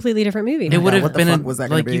to be a completely different movie. It would what have the been fuck was that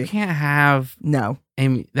gonna be? you can't have no.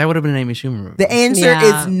 Amy. That would have been an Amy Schumer movie. The answer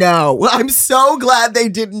Yeah. is no. I'm so glad they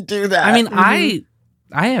didn't do that. I mean, Mhm.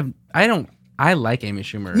 I like Amy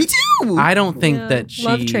Schumer. me too. I don't think Yeah, that she.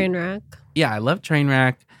 love Trainwreck. Yeah, I love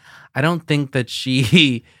Trainwreck. I don't think that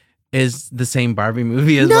she is the same Barbie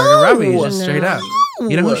movie as No. Margot Robbie. Just straight No. up.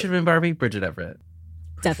 You know who should have been Barbie? Bridget Everett.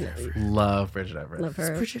 Definitely Love Bridget Everett. love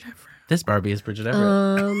her. Bridget Everett. This Barbie is Bridget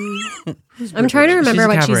Everett. I'm trying to remember She's a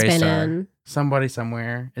what she's cabaret been star. in. Somebody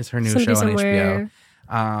Somewhere is her new Somebody show on Somewhere.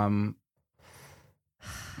 HBO.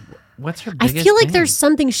 What's her I biggest feel like thing? there's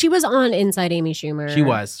something. She was on Inside Amy Schumer. She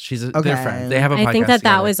was. She's Okay. they're friends. They have a podcast I think that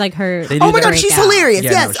together. was like her. They do Oh my their god, she's breakout. hilarious.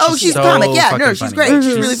 Yeah, yes. no, Oh, she's so a comic. Yeah, no, fucking she's funny. great. Mhm.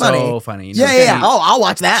 She's really funny. So funny. Yeah, yeah, yeah. Oh, I'll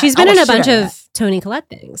watch that. She's been I'll in a watch bunch shit out of Tony Collette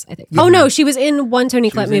things, I think. Yeah. Oh no, she was in one Tony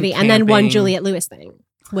She was Collette in movie and then one Camping. Juliette Lewis thing,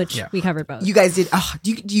 which Yeah. we covered both. that. You guys did. Oh,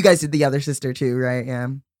 you guys did the other sister too, right? Yeah.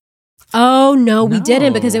 Oh no, we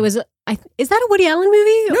didn't because No. it was. Is that a Woody Allen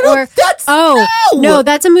movie? No, that's no,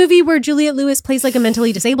 that's a movie where Juliette Lewis plays like a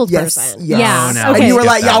mentally disabled person. Yes. Yeah. Oh, no. And Okay. you were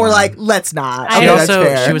like, Skip y'all that were one. like, let's not. I Okay, that's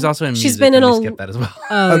fair. She was also in music. She's been in and a- we skipped that as well.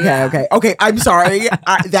 Oh, yeah. Okay. I'm sorry.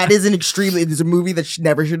 That is it is a movie that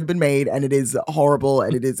never should have been made, and it is horrible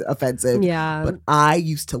and it is offensive. Yeah. But I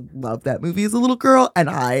used to love that movie as a little girl, and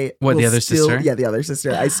I What, the will other still, sister? Yeah, the other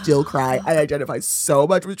sister. I still cry. I identify so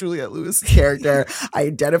much with Juliette Lewis' character. I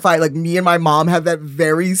identify like me and my mom have that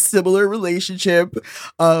very similar relationship,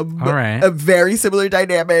 All right. a very similar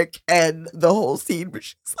dynamic, and the whole scene where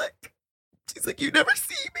she's like, you never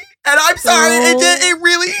see me, and I'm sorry, it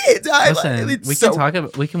really is. Listen, It's we so can talk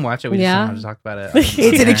about. We can watch it. We just Yeah. don't have to talk about it.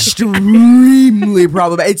 It's an extremely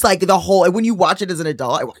problematic. It's like the whole. When you watch it as an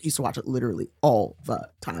adult, I used to watch it literally all the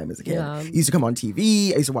time as a kid. Yeah. It used to come on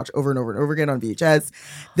TV. I used to watch over and over and over again on VHS.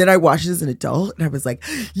 Then I watched it as an adult, and I was like,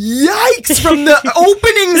 "Yikes!" From the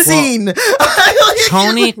opening scene.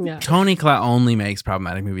 Tony Collette only makes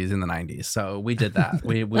problematic movies in the 90s, so we did that.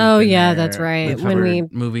 We Oh, yeah, that's right. We When we-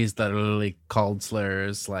 movies that are literally called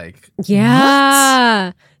slurs, like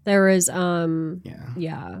Yeah. There was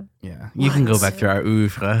yeah. You can go back through our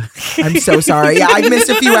oeuvre. I'm so sorry. Yeah, I missed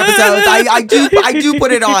a few episodes. I do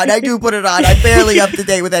put it on. I'm barely up to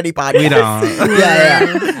date with any podcast. We don't.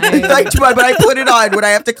 Yeah. But I put it on when I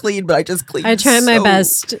have to clean. But I just clean. I try my so-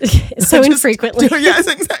 best so Just- infrequently. Yes,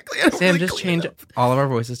 exactly. I don't Sam, really just clean change up. all of our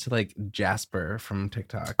voices to like Jasper from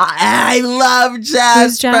TikTok. I love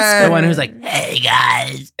Jasper. Jasper? The one who's like, "Hey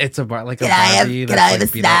guys," it's a like a Can I have- Barbie can that's, I have like,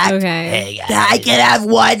 a beat up. snack? Okay. I can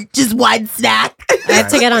have just one snack. I have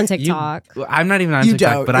to get on You- TikTok. I'm not even on You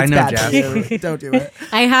TikTok, don't. but I It's know bad for Jasper. you. Don't do it.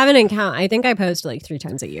 I have an account. I think I post like 3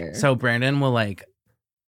 times a year. So Brandon will like,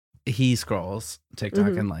 he scrolls TikTok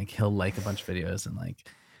Mhm. and like he'll like a bunch of videos and like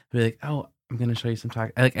be like, "Oh, I'm gonna show you some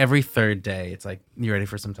talk." Like every third day, it's like, "You ready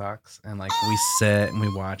for some talks?" And like we sit and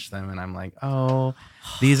we watch them, and I'm like, "Oh,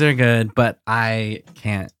 these are good," but I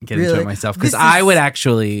can't get into Really? it myself because This I is- would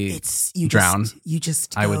actually. It's you Drown. You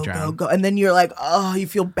just I would go, drown. go, and then you're like, oh, you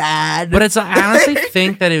feel bad. But I honestly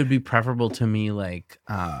think that it would be preferable to me like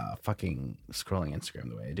fucking scrolling Instagram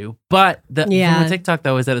the way I do. But the thing Yeah. with TikTok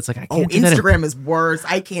though is that it's like I can't do that in- Instagram is worse.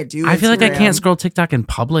 I can't do. I feel like I Instagram. can't scroll TikTok in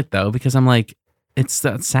public though because I'm like, it's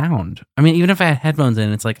that sound. I mean, even if I had headphones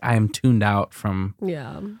in, it's like I am tuned out from.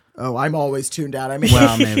 yeah. Oh, I'm always tuned out. I mean,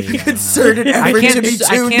 Well, maybe yeah. concerted I effort can't. to be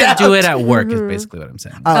I tuned can't out. do it at work. Is Mhm. basically what I'm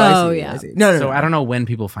saying. Oh, I Oh, see, yeah. I see. No. So I don't know when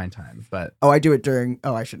people find time, but Oh, I do it during.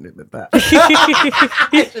 Oh, I shouldn't admit that.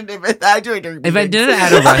 I shouldn't admit that. I do it during. if I meetings. did it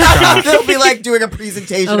at a restaurant, It'll be like doing a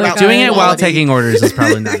presentation. Oh my about God. doing it while quality. taking orders is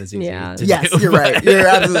probably not as easy. Yeah. to Yes, do, you're but- right. You're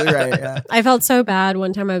absolutely right. Yeah. I felt so bad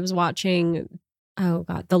one time I was watching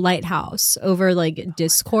The Lighthouse over like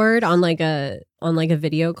Discord on like a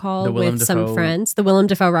video call The Willem with some Dafoe- friends, the Willem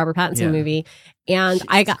Dafoe Robert Pattinson Yeah. movie. And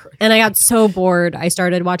I Jesus got so bored. I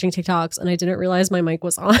started watching TikToks and I didn't realize my mic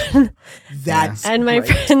was on. That's and my great.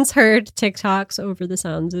 friends heard TikToks over the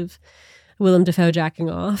sounds of Willem Dafoe jacking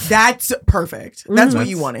off. That's perfect. That's what That's-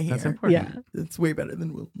 you want to hear. That's important. Yeah. It's way better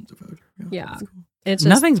than Willem Dafoe. Yeah. that's It's just,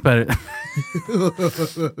 Nothing's better. cool.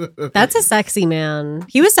 that's a sexy man.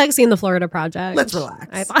 He was sexy in the Florida Project. Let's relax.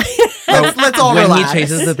 I thought Let's all when relax. he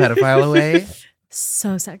chases the pedophile away.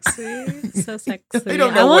 so sexy. So sexy. I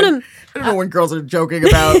don't know I want when- him. I don't know when girls are joking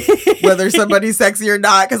about whether somebody's sexy or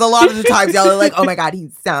not, because a lot of the times y'all are like, "Oh my god,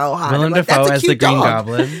 he's so hot." Willem I'm like, Dafoe "That's a as the cute Green dog."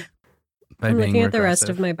 Goblin. By I'm being looking at the rest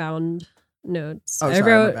regressive. of my bound notes. Oh, I sorry, my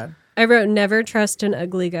wrote bad. never trust an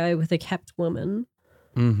ugly guy with a kept woman.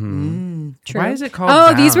 Mhm. Mm. Why is it called?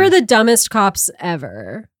 Oh, these were Bound? the dumbest cops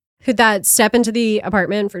ever. Who that step into the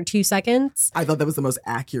apartment for 2 seconds. I thought that was the most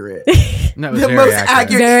accurate. No, it was The very most accurate.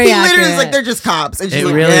 accurate. Very He literally is accurate. like, they're just cops. And she's It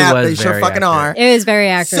like, really yeah, was they sure very fucking accurate. are. It was very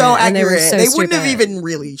accurate. So and they were accurate. so They wouldn't have stupid. even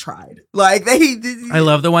really tried. Like, they. I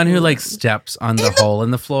love the one who like steps on the hole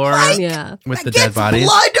in the floor Like, Yeah. with the gets dead bodies.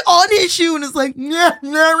 blood on his shoe and it's like, yeah,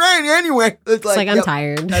 right. Anyway. It's like, I'm yep,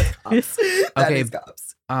 tired. That's cops. That Okay. is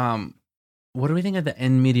cops. What do we think of the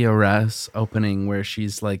in media res opening where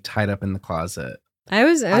she's like tied up in the closet? I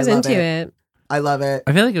was love into it. it. I love it.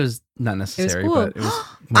 I feel like it was not necessary, cool. but it was.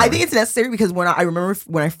 I think it's necessary because I remember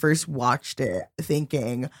when I first watched it,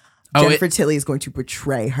 thinking Oh, Jennifer Tilly is going to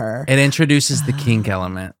betray her. it introduces the kink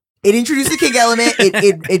element. It introduces the kink element.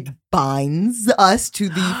 It binds us to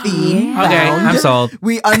the theme. Yeah. Okay, Bound. I'm sold.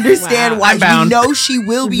 We understand Wow. why I'm bound. we know she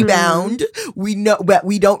will be Mhm. bound. We know, but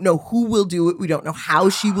we don't know who will do it. We don't know how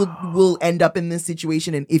she will end up in this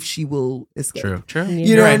situation and if she will escape. True.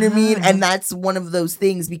 You know Right. what I mean? And that's one of those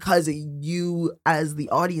things because you, as the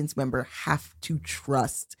audience member, have to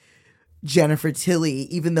trust Jennifer Tilly,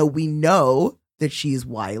 even though we know that she's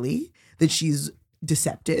wily, that she's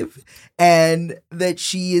deceptive and that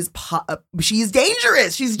she is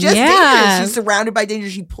dangerous. She's just Yeah. dangerous. She's surrounded by danger.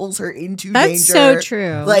 She pulls her into That's danger. so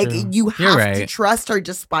true. Like True. you You're have right. to trust her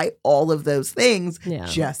despite all of those things, Yeah.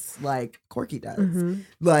 just like Corky does. Mhm.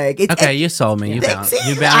 Like it's Okay, you sold me. You Thanks. bound.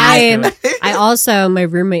 You bound me to it. I also, my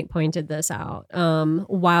roommate pointed this out.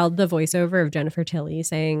 While the voiceover of Jennifer Tilly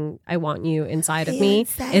saying, "I want you inside of me"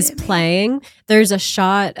 Inside is of me. playing, there's a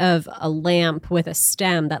shot of a lamp with a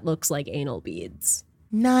stem that looks like anal beads.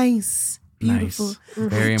 Nice. Beautiful. Nice.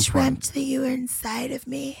 Very important. Dreamt that you were inside of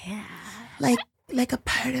me. Like a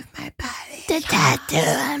part of my body. The tattoo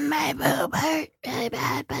on my boob hurt really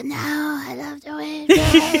bad, but now I love the way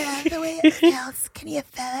it feels. Can you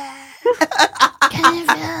feel it? Can you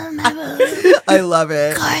feel my boob? I love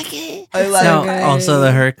it. Corky. I love No, it. also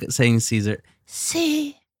the her saying Caesar.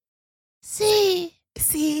 See.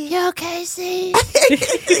 You okay, see?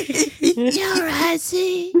 You're right,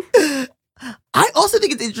 see? I also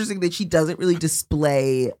think it's interesting that she doesn't really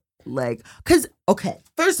display because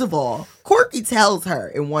first of all, Corky tells her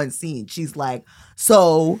in one scene, she's like,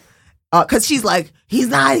 so, because she's like, he's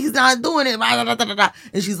not doing it, blah, blah, blah, blah, blah.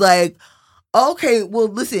 And she's like, okay, well,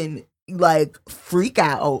 listen, like, freak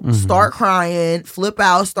out, start crying, flip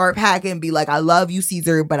out, start packing, be like, I love you,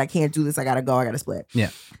 Caesar, but I can't do this, I gotta go, I gotta split. Yeah.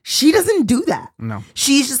 She doesn't do that. No.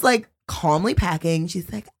 She's just like calmly packing.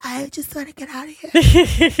 She's like, I just want to get out of here. I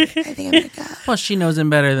think I'm gonna go. Well, she knows him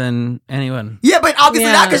better than anyone. Yeah, but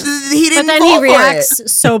obviously not because he didn't. But then fall he for reacts it.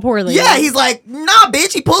 so poorly. Yeah, he's like, nah,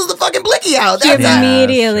 bitch. He pulls the fucking blicky out. She That's Yeah.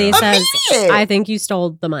 immediately sure. says, Immediate. "I think you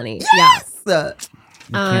stole the money." yes. You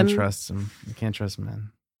can't Um, trust him. You can't trust men.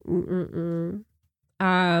 Yeah. Mm-mm-mm.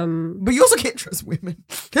 But you also can't trust women.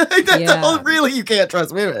 That's the Yeah. whole, really, you can't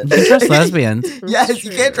trust women. You can trust lesbians. Yes, you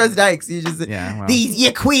can't trust dykes. You just Yeah. Well.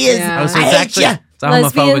 you queers. Yeah. Oh, so I it's hate actually ya. it's a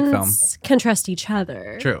homophobic film. Lesbians can trust each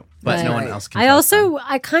other. True, but no one Right. else can. I trust them. also,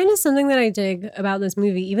 I kind of something that I dig about this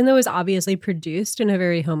movie, even though it was obviously produced in a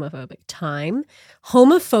very homophobic time,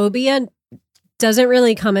 homophobia doesn't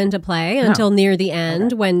really come into play until near the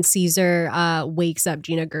end when Caesar wakes up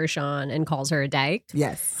Gina Gershon and calls her a dyke.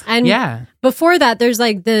 Yes. And Yeah. before that, there's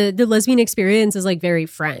like the lesbian experience is like very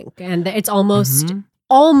frank and it's almost Mhm.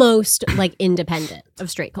 almost like independent of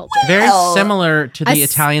straight culture. Very Well, similar to the I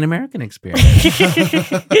s- Italian American experience.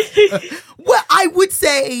 Well, I would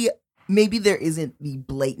say maybe there isn't the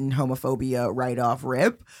blatant homophobia right off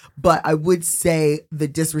rip, but I would say the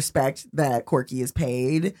disrespect that Corky is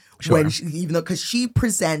paid when she, even though because she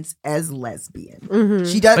presents as lesbian,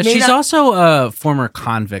 Mhm. she does. But may she's not- also a former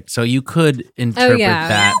convict, so you could interpret yeah.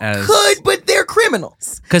 that as but they're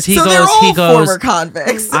criminals. because So they're all former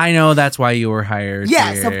convicts. I know that's why you were hired.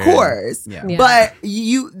 Yes, here." of course. Yeah. Yeah. But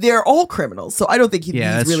they're all criminals, so I don't think Yeah, he's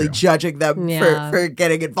that's really true. judging them Yeah. for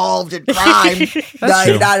getting involved in crime. That's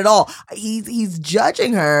true. Not at all. He's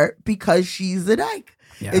judging her because she's a dyke.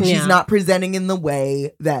 Yeah. And she's Yeah. not presenting in the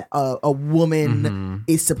way that a woman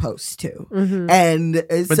Mhm. is supposed to. Mhm. And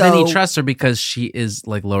But so, then he trusts her because she is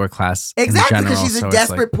like lower class. in exactly because general, she's so a it's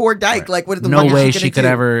desperate poor dyke. right. Like, what is the no fuck is way she she gonna could do?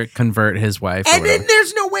 ever convert his wife. And then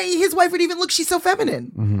there's no way his wife would even look. She's so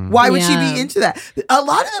feminine. Mhm. Why would she Yeah. be into that? A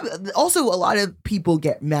lot of people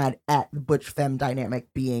get mad at the butch femme dynamic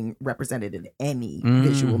being represented in any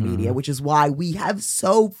visual Mhm. media, which is why we have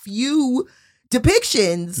so few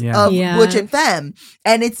depictions Yeah. of Yeah. butch and femme.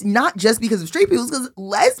 And it's not just because of straight people, it's because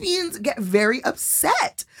lesbians get very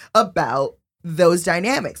upset about those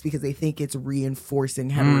dynamics because they think it's reinforcing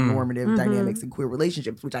heteronormative Mhm. dynamics in queer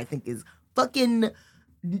relationships, which I think is fucking,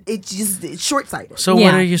 it's short-sighted. So what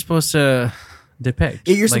Yeah. are you supposed to depict?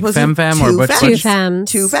 You're like supposed to femme femme or two butch femmes. Two butch?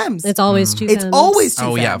 femmes. Two femmes. It's always two It's femmes. always two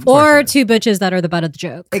Oh, yeah, femmes. of course Or it is. two bitches that are the butt of the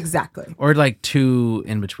joke. Exactly. Or like two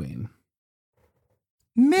in between.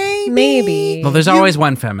 Maybe. Well, there's You- always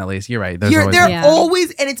one femme at least. You're right. There's always they're one. Yeah.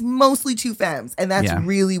 always, and it's mostly two femmes, and that's Yeah.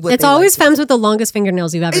 really what It's they always like femmes with the longest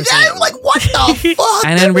fingernails you've ever to- seen. I'm like, what the fuck?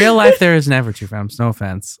 And in real life, there is never two femmes. No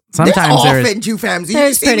offense. Sometimes there's there is. often two femmes. You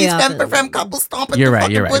There's see pretty these femme for often. femme couples stomping. You're the right.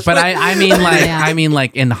 fucking You're right. bush But with- I mean like Yeah. I mean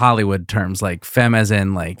like in Hollywood terms, like femme as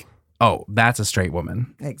in like oh that's a straight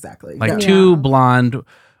woman. exactly. Like No. two Yeah. blonde,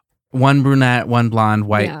 one brunette, one blonde,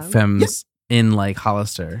 white Yeah. femmes in like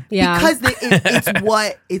Hollister. Yeah. Because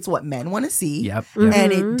it's what men want to see. Yep. Mhm.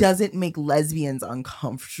 And it doesn't make lesbians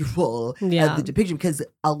uncomfortable Yeah. at the depiction because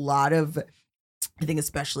a lot of, I think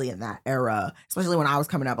especially in that era, especially when I was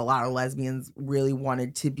coming up, a lot of lesbians really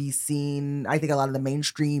wanted to be seen. I think a lot of the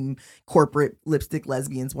mainstream corporate lipstick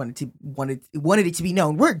lesbians wanted it to be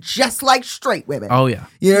known we're just like straight women. Oh yeah.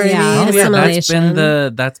 You know what Yeah. I mean? Oh, yeah.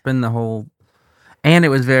 Assimilation. That's been the whole, and it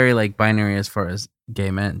was very like binary as far as gay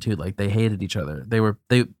men too. Like they hated each other. They were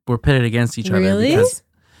pitted against each other Really? because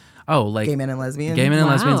Oh, like Gay men and lesbians. Gay men and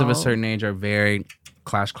lesbians of a Wow. certain age are very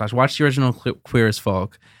clash. Watch the original Queer as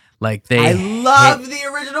Folk. Like they I love the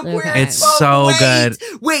original Queer Okay. as It's Folk. so Wait, good.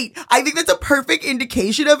 Wait, I think that's a perfect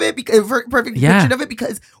indication of it because perfect depiction of it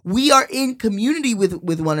because we are in community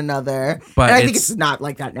with one another. But and I think it's- it's not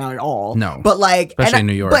like that now at all. No. but like Especially in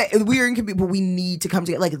New York. But we're in community. But we need to come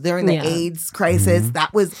together. Like during the Yeah. AIDS crisis, Mm-hmm.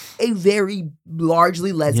 that was a very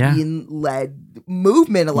largely lesbian led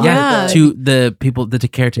movement. A lot Yeah. of the to the people, the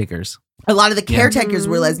caretakers. A lot of the Yeah. caretakers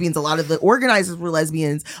were lesbians. A lot of the organizers were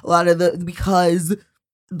lesbians. A lot of the because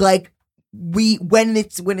like when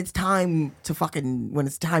it's time to fucking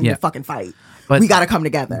Yeah. to fucking fight, But we got to come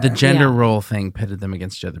together. the gender Yeah. role thing pitted them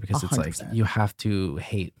against each other because it's like 100%. you have to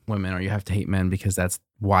hate women or you have to hate men because that's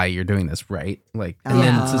why you're doing this, right? Like, and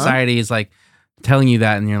then Uh-huh. society is like telling you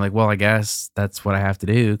that, and you're like, well, I guess that's what I have to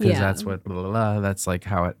do because Yeah. that's what blah, blah, blah. That's like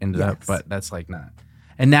how it ended up, Yes. but that's like not.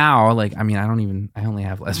 And now, like, I mean, I only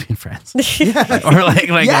have lesbian friends, Yes. or like,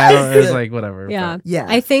 I Yes. don't, it's like whatever. Yeah. but- yeah,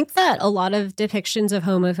 I think that a lot of depictions of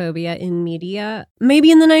homophobia in media,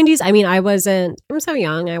 maybe in the 90s, I mean, I'm so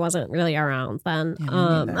young, I wasn't really around then.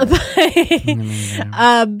 Yeah, me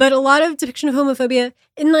But a lot of depiction of homophobia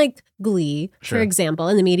in like Glee, Sure. for example,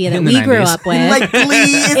 in the media that In the we grew 90s. up with. like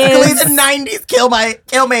Glee is the '90s. Kill me,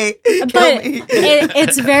 kill me. But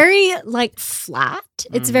it's very like flat.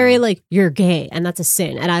 It's very like you're gay and that's a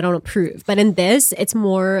sin and I don't approve. But in this, it's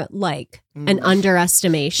more like an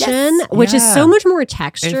underestimation, Yes. which is Yeah. so much more It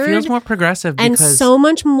textured feels more progressive and because so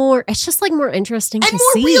much more. It's just like more interesting and to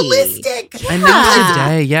more see. realistic. And now Yeah.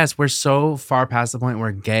 today, yes, we're so far past the point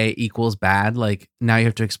where gay equals bad. Like now you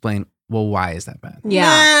have to explain, well, why is that bad?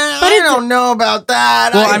 Yeah. But But I it's- don't know about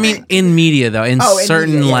that. Well, I mean, in media though, in Oh, in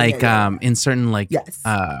certain media, yeah, like yeah, yeah. in certain like Yes.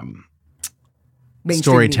 Mainstream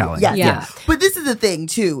storytelling. media. Yes, Yeah. yes. But this is the thing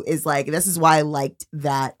too, is like this is why I liked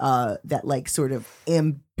that like sort of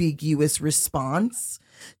ambiguous response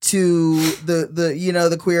to the you know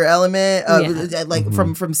the queer element like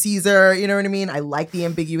Mhm. from Caesar, you know what I mean? I like the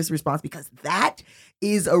ambiguous response because that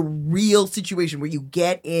is a real situation where you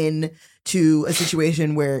get into a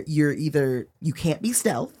situation where you can't be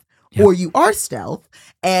stealth Yeah. or you are stealth,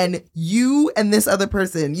 and you and this other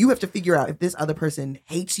person, you have to figure out if this other person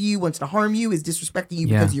hates you, wants to harm you, is disrespecting you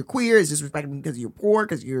Yeah. because you're queer, is disrespecting you because you're poor,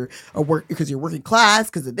 because you're working class,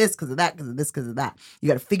 because of this, because of that, because of this, because of that. You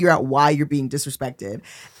got to figure out why you're being disrespected,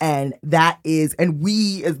 and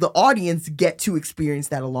we as the audience get to experience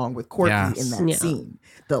that along with Corky Yes. in that Yeah. scene,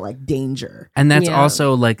 the like danger. And that's Yeah.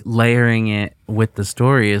 also like layering it with the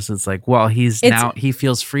story is it's like, well, he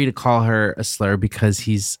feels free to call her a slur because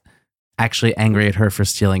he's actually angry at her for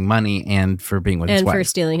stealing money and for being with his And for wife.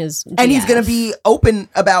 stealing his And he's GF. gonna be open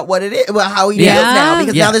about what it is, well, how he Yeah. feels now,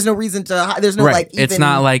 because Yeah. now there's no reason to. There's no right. like. Even, it's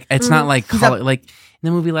not like He's call not- it like in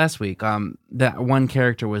the movie last week. That one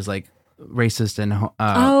character was like racist and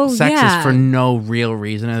sexist yeah. for no real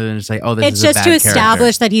reason other than to say, oh, this It's is a just bad to character.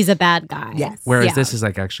 establish that he's a bad guy. Yes. Whereas Yeah. this is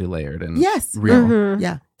like actually layered and Yes. real. Mhm.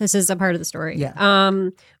 Yeah. This is a part of the story. Yeah.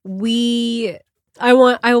 I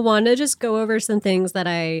want to just go over some things that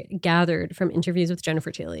I gathered from interviews with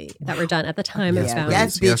Jennifer Tilly that were done at the time of Yes, Found.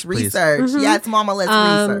 Yes, bitch. Yes, please. Research. Mhm. Yes, mama. Let's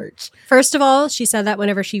research. First of all, she said that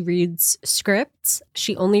whenever she reads scripts,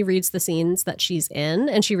 she only reads the scenes that she's in,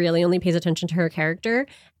 and she really only pays attention to her character.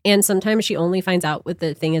 And sometimes she only finds out what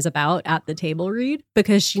the thing is about at the table read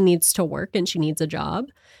because she needs to work and she needs a job.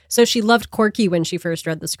 So she loved Corky when she first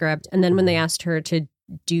read the script. And then when they asked her to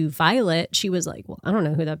do Violet, she was like, well, I don't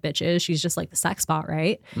know who that bitch is. She's just like the sex bot,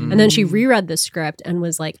 right? And then she reread the script and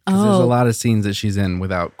was like, 'Cause there's a oh, lot of scenes that she's in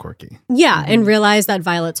without Corky. yeah. And realized that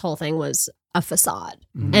Violet's whole thing was a facade.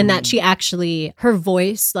 Mhm. And that she actually, her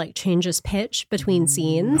voice like changes pitch between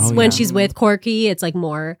scenes. Oh, When yeah. she's with Corky, it's like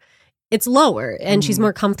more, it's lower and she's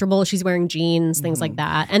more comfortable. She's wearing jeans, things like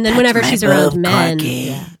that. And then whenever she's around men,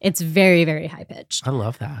 it's very, very high pitched. I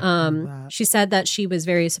love that. Wow. She said that she was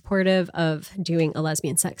very supportive of doing a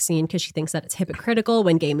lesbian sex scene because she thinks that it's hypocritical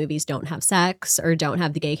when gay movies don't have sex or don't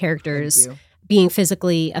have the gay characters Thank you. being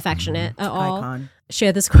physically affectionate at all. Icon. She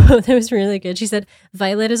had this quote that was really good. She said,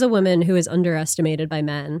 Violet is a woman who is underestimated by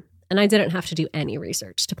men, and I didn't have to do any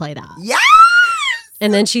research to play that. Yes.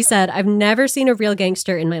 And then she said, I've never seen a real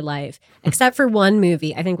gangster in my life, except for one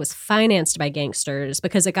movie I think was financed by gangsters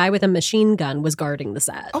because a guy with a machine gun was guarding the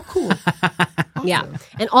set. Oh, cool. Yeah.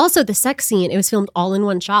 And also the sex scene, it was filmed all in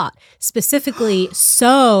one shot, specifically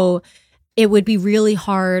so it would be really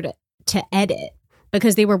hard to edit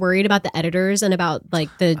because they were worried about the editors and about like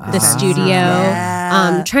the studio.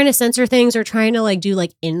 Yeah. trying to censor things or trying to like do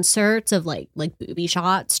like inserts of like booby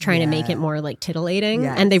shots, trying to make it more like tittillating.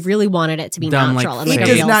 Yes. And they really wanted it to be Dumb, natural like, and like It a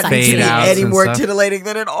does real not sex need to fade be scene. outs any and more stuff. titillating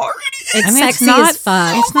than it already is. It's And sexy as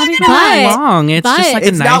fuck. It's not even But- that long. It's just but- like a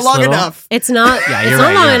It's nice not long little. enough. It's not. Yeah, it's you're not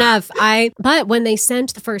right, long you're enough. But when they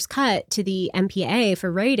sent the first cut to the MPA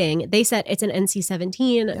for rating, they said it's an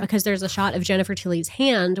NC-17 because there's a shot of Jennifer Tilly's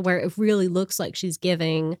hand where it really looks like she's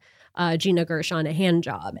giving Gina Gershon a hand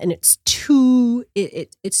job, and it's too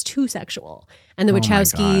sexual. And the Oh my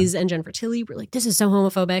Wachowskis and Jennifer Tilly were like, "This is so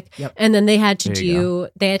homophobic." Yep. And then they had There you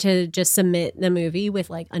to just submit the movie with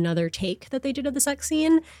like another take that they did of the sex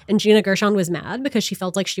scene. And Gina Gershon was mad because she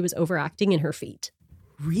felt like she was overacting in her feet.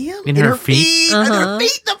 Real? In her feet? In her Uh-huh.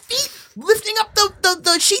 feet, the feet lifting up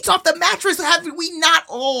the sheets off the mattress. Have we not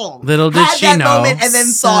all Little did had she that know. moment and then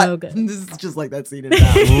So thought, good. this is just like that scene in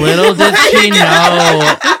Bound. Little did she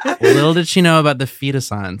know. Little did she know about the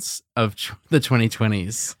fetusance of the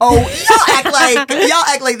 2020s. Oh, y'all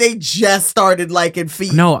act like they just started liking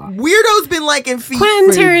feet. No. Weirdo's been liking feet.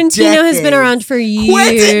 Quentin for Tarantino has been decades. around for years.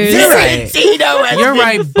 Quentin You're right. Tarantino has You're been-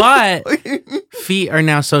 right, but feet are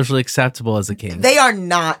now socially acceptable as a king. They are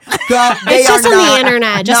not. God, they It's just are on the not-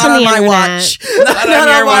 internet, just not on the my internet. watch. Not on on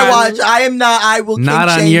your my watch. watch. I am not. I will Not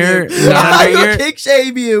kick on shame your- you. not I under will your- kick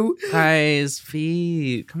shame you. Guys,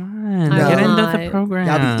 feet. Come on. I Get into lied. the program.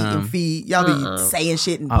 Y'all be eating feet. Y'all be Uh-uh. saying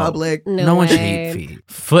shit in Oh. public. No one should way. eat feet.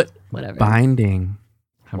 Foot Whatever. binding.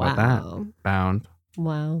 How about that? Wow. Bound.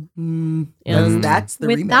 Wow. Mm, And that's the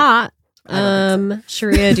with remake. that, I don't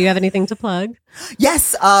Sheria, do you have anything to plug?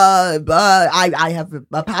 Yes, I have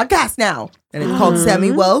a podcast now, and it's called Mhm.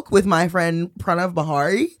 Semi Woke with my friend Pranav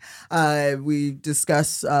Bahari. We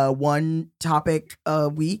discuss one topic a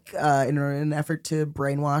week in an effort to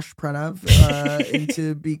brainwash Pranav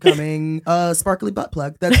into becoming a sparkly butt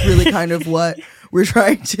plug. That's really kind of what we're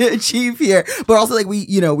trying to achieve here. But also, like we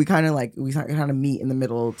kind of meet in the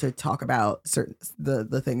middle to talk about certain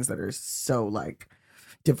the things that are so like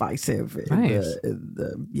divisive Nice. in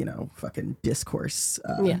the fucking discourse.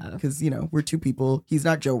 Yeah. Because we're two people. He's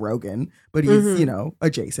not Joe Rogan, but he's Mhm.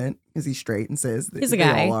 Adjacent because he's straight and says that He's a they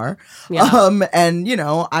guy. all are. Yeah. And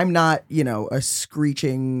I'm not a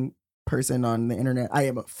screeching person on the internet. I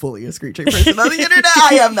am fully a screeching person on the internet.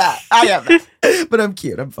 I am that. But I'm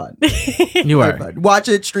cute. I'm fun. You I'm are. fun. Watch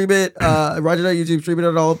it, stream it. Watch it on YouTube, stream it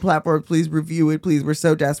on all platforms. Please review it. Please, we're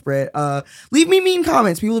so desperate. Leave me mean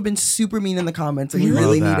comments. People have been super mean in the comments, and we Really?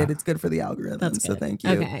 really Love need that. it. It's good for the algorithm. That's So good. thank you.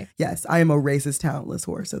 Okay. Yes, I am a racist, talentless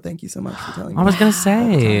whore. So thank you so much for telling me. I was gonna that.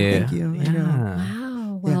 say. Thank you. I know. Yeah.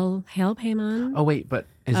 Wow. Well, hail Paymon. Oh wait, but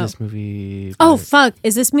is Oh. this movie? Oh, fuck.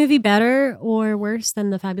 Is this movie better or worse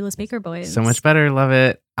than The Fabulous Baker Boys? So much better. Love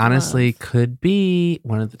it. Honestly, could be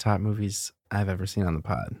one of the top movies I've ever seen on the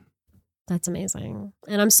pod. That's amazing.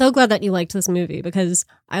 And I'm so glad that you liked this movie because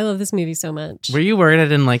I love this movie so much. Were you worried I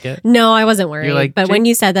didn't like it? No, I wasn't worried. You're like, but Jake- when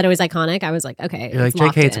you said that it was iconic, I was like, okay. You're like, it's Jake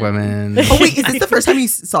locked hates in. women. Oh wait, is this the first time you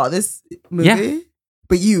saw this movie? Yeah.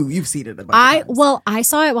 But you've seen it a bunch of times. I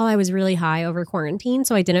saw it while I was really high over quarantine,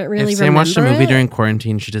 so I didn't really If Sam remember watched a movie it. during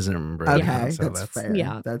quarantine, she doesn't remember. it. Okay, So that's fair.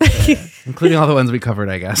 Yeah. That's fair. including all the ones we covered,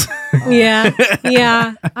 I guess. Yeah,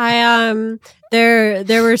 yeah. I there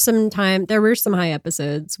were some high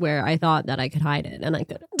episodes where I thought that I could hide it and I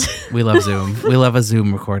couldn't. We love Zoom. We love a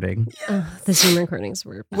Zoom recording. The Zoom recordings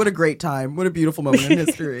were What a great time. What a beautiful moment in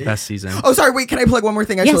history. Best season. Oh, sorry. Wait, can I plug one more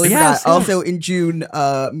thing? I Yes. totally Yes, forgot. yes. Also, in June,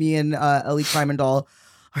 me and Ellie Kleimendahl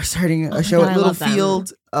are starting Oh a my show God, at I Little love them.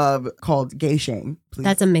 Field called Gay Shame. Please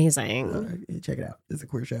That's amazing. check it out. It's a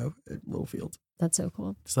queer show at Little Field. That's so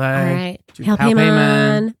cool. Slay. All right. Hail Hail Paymon.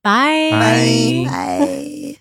 Paymon. Bye. Bye. Bye.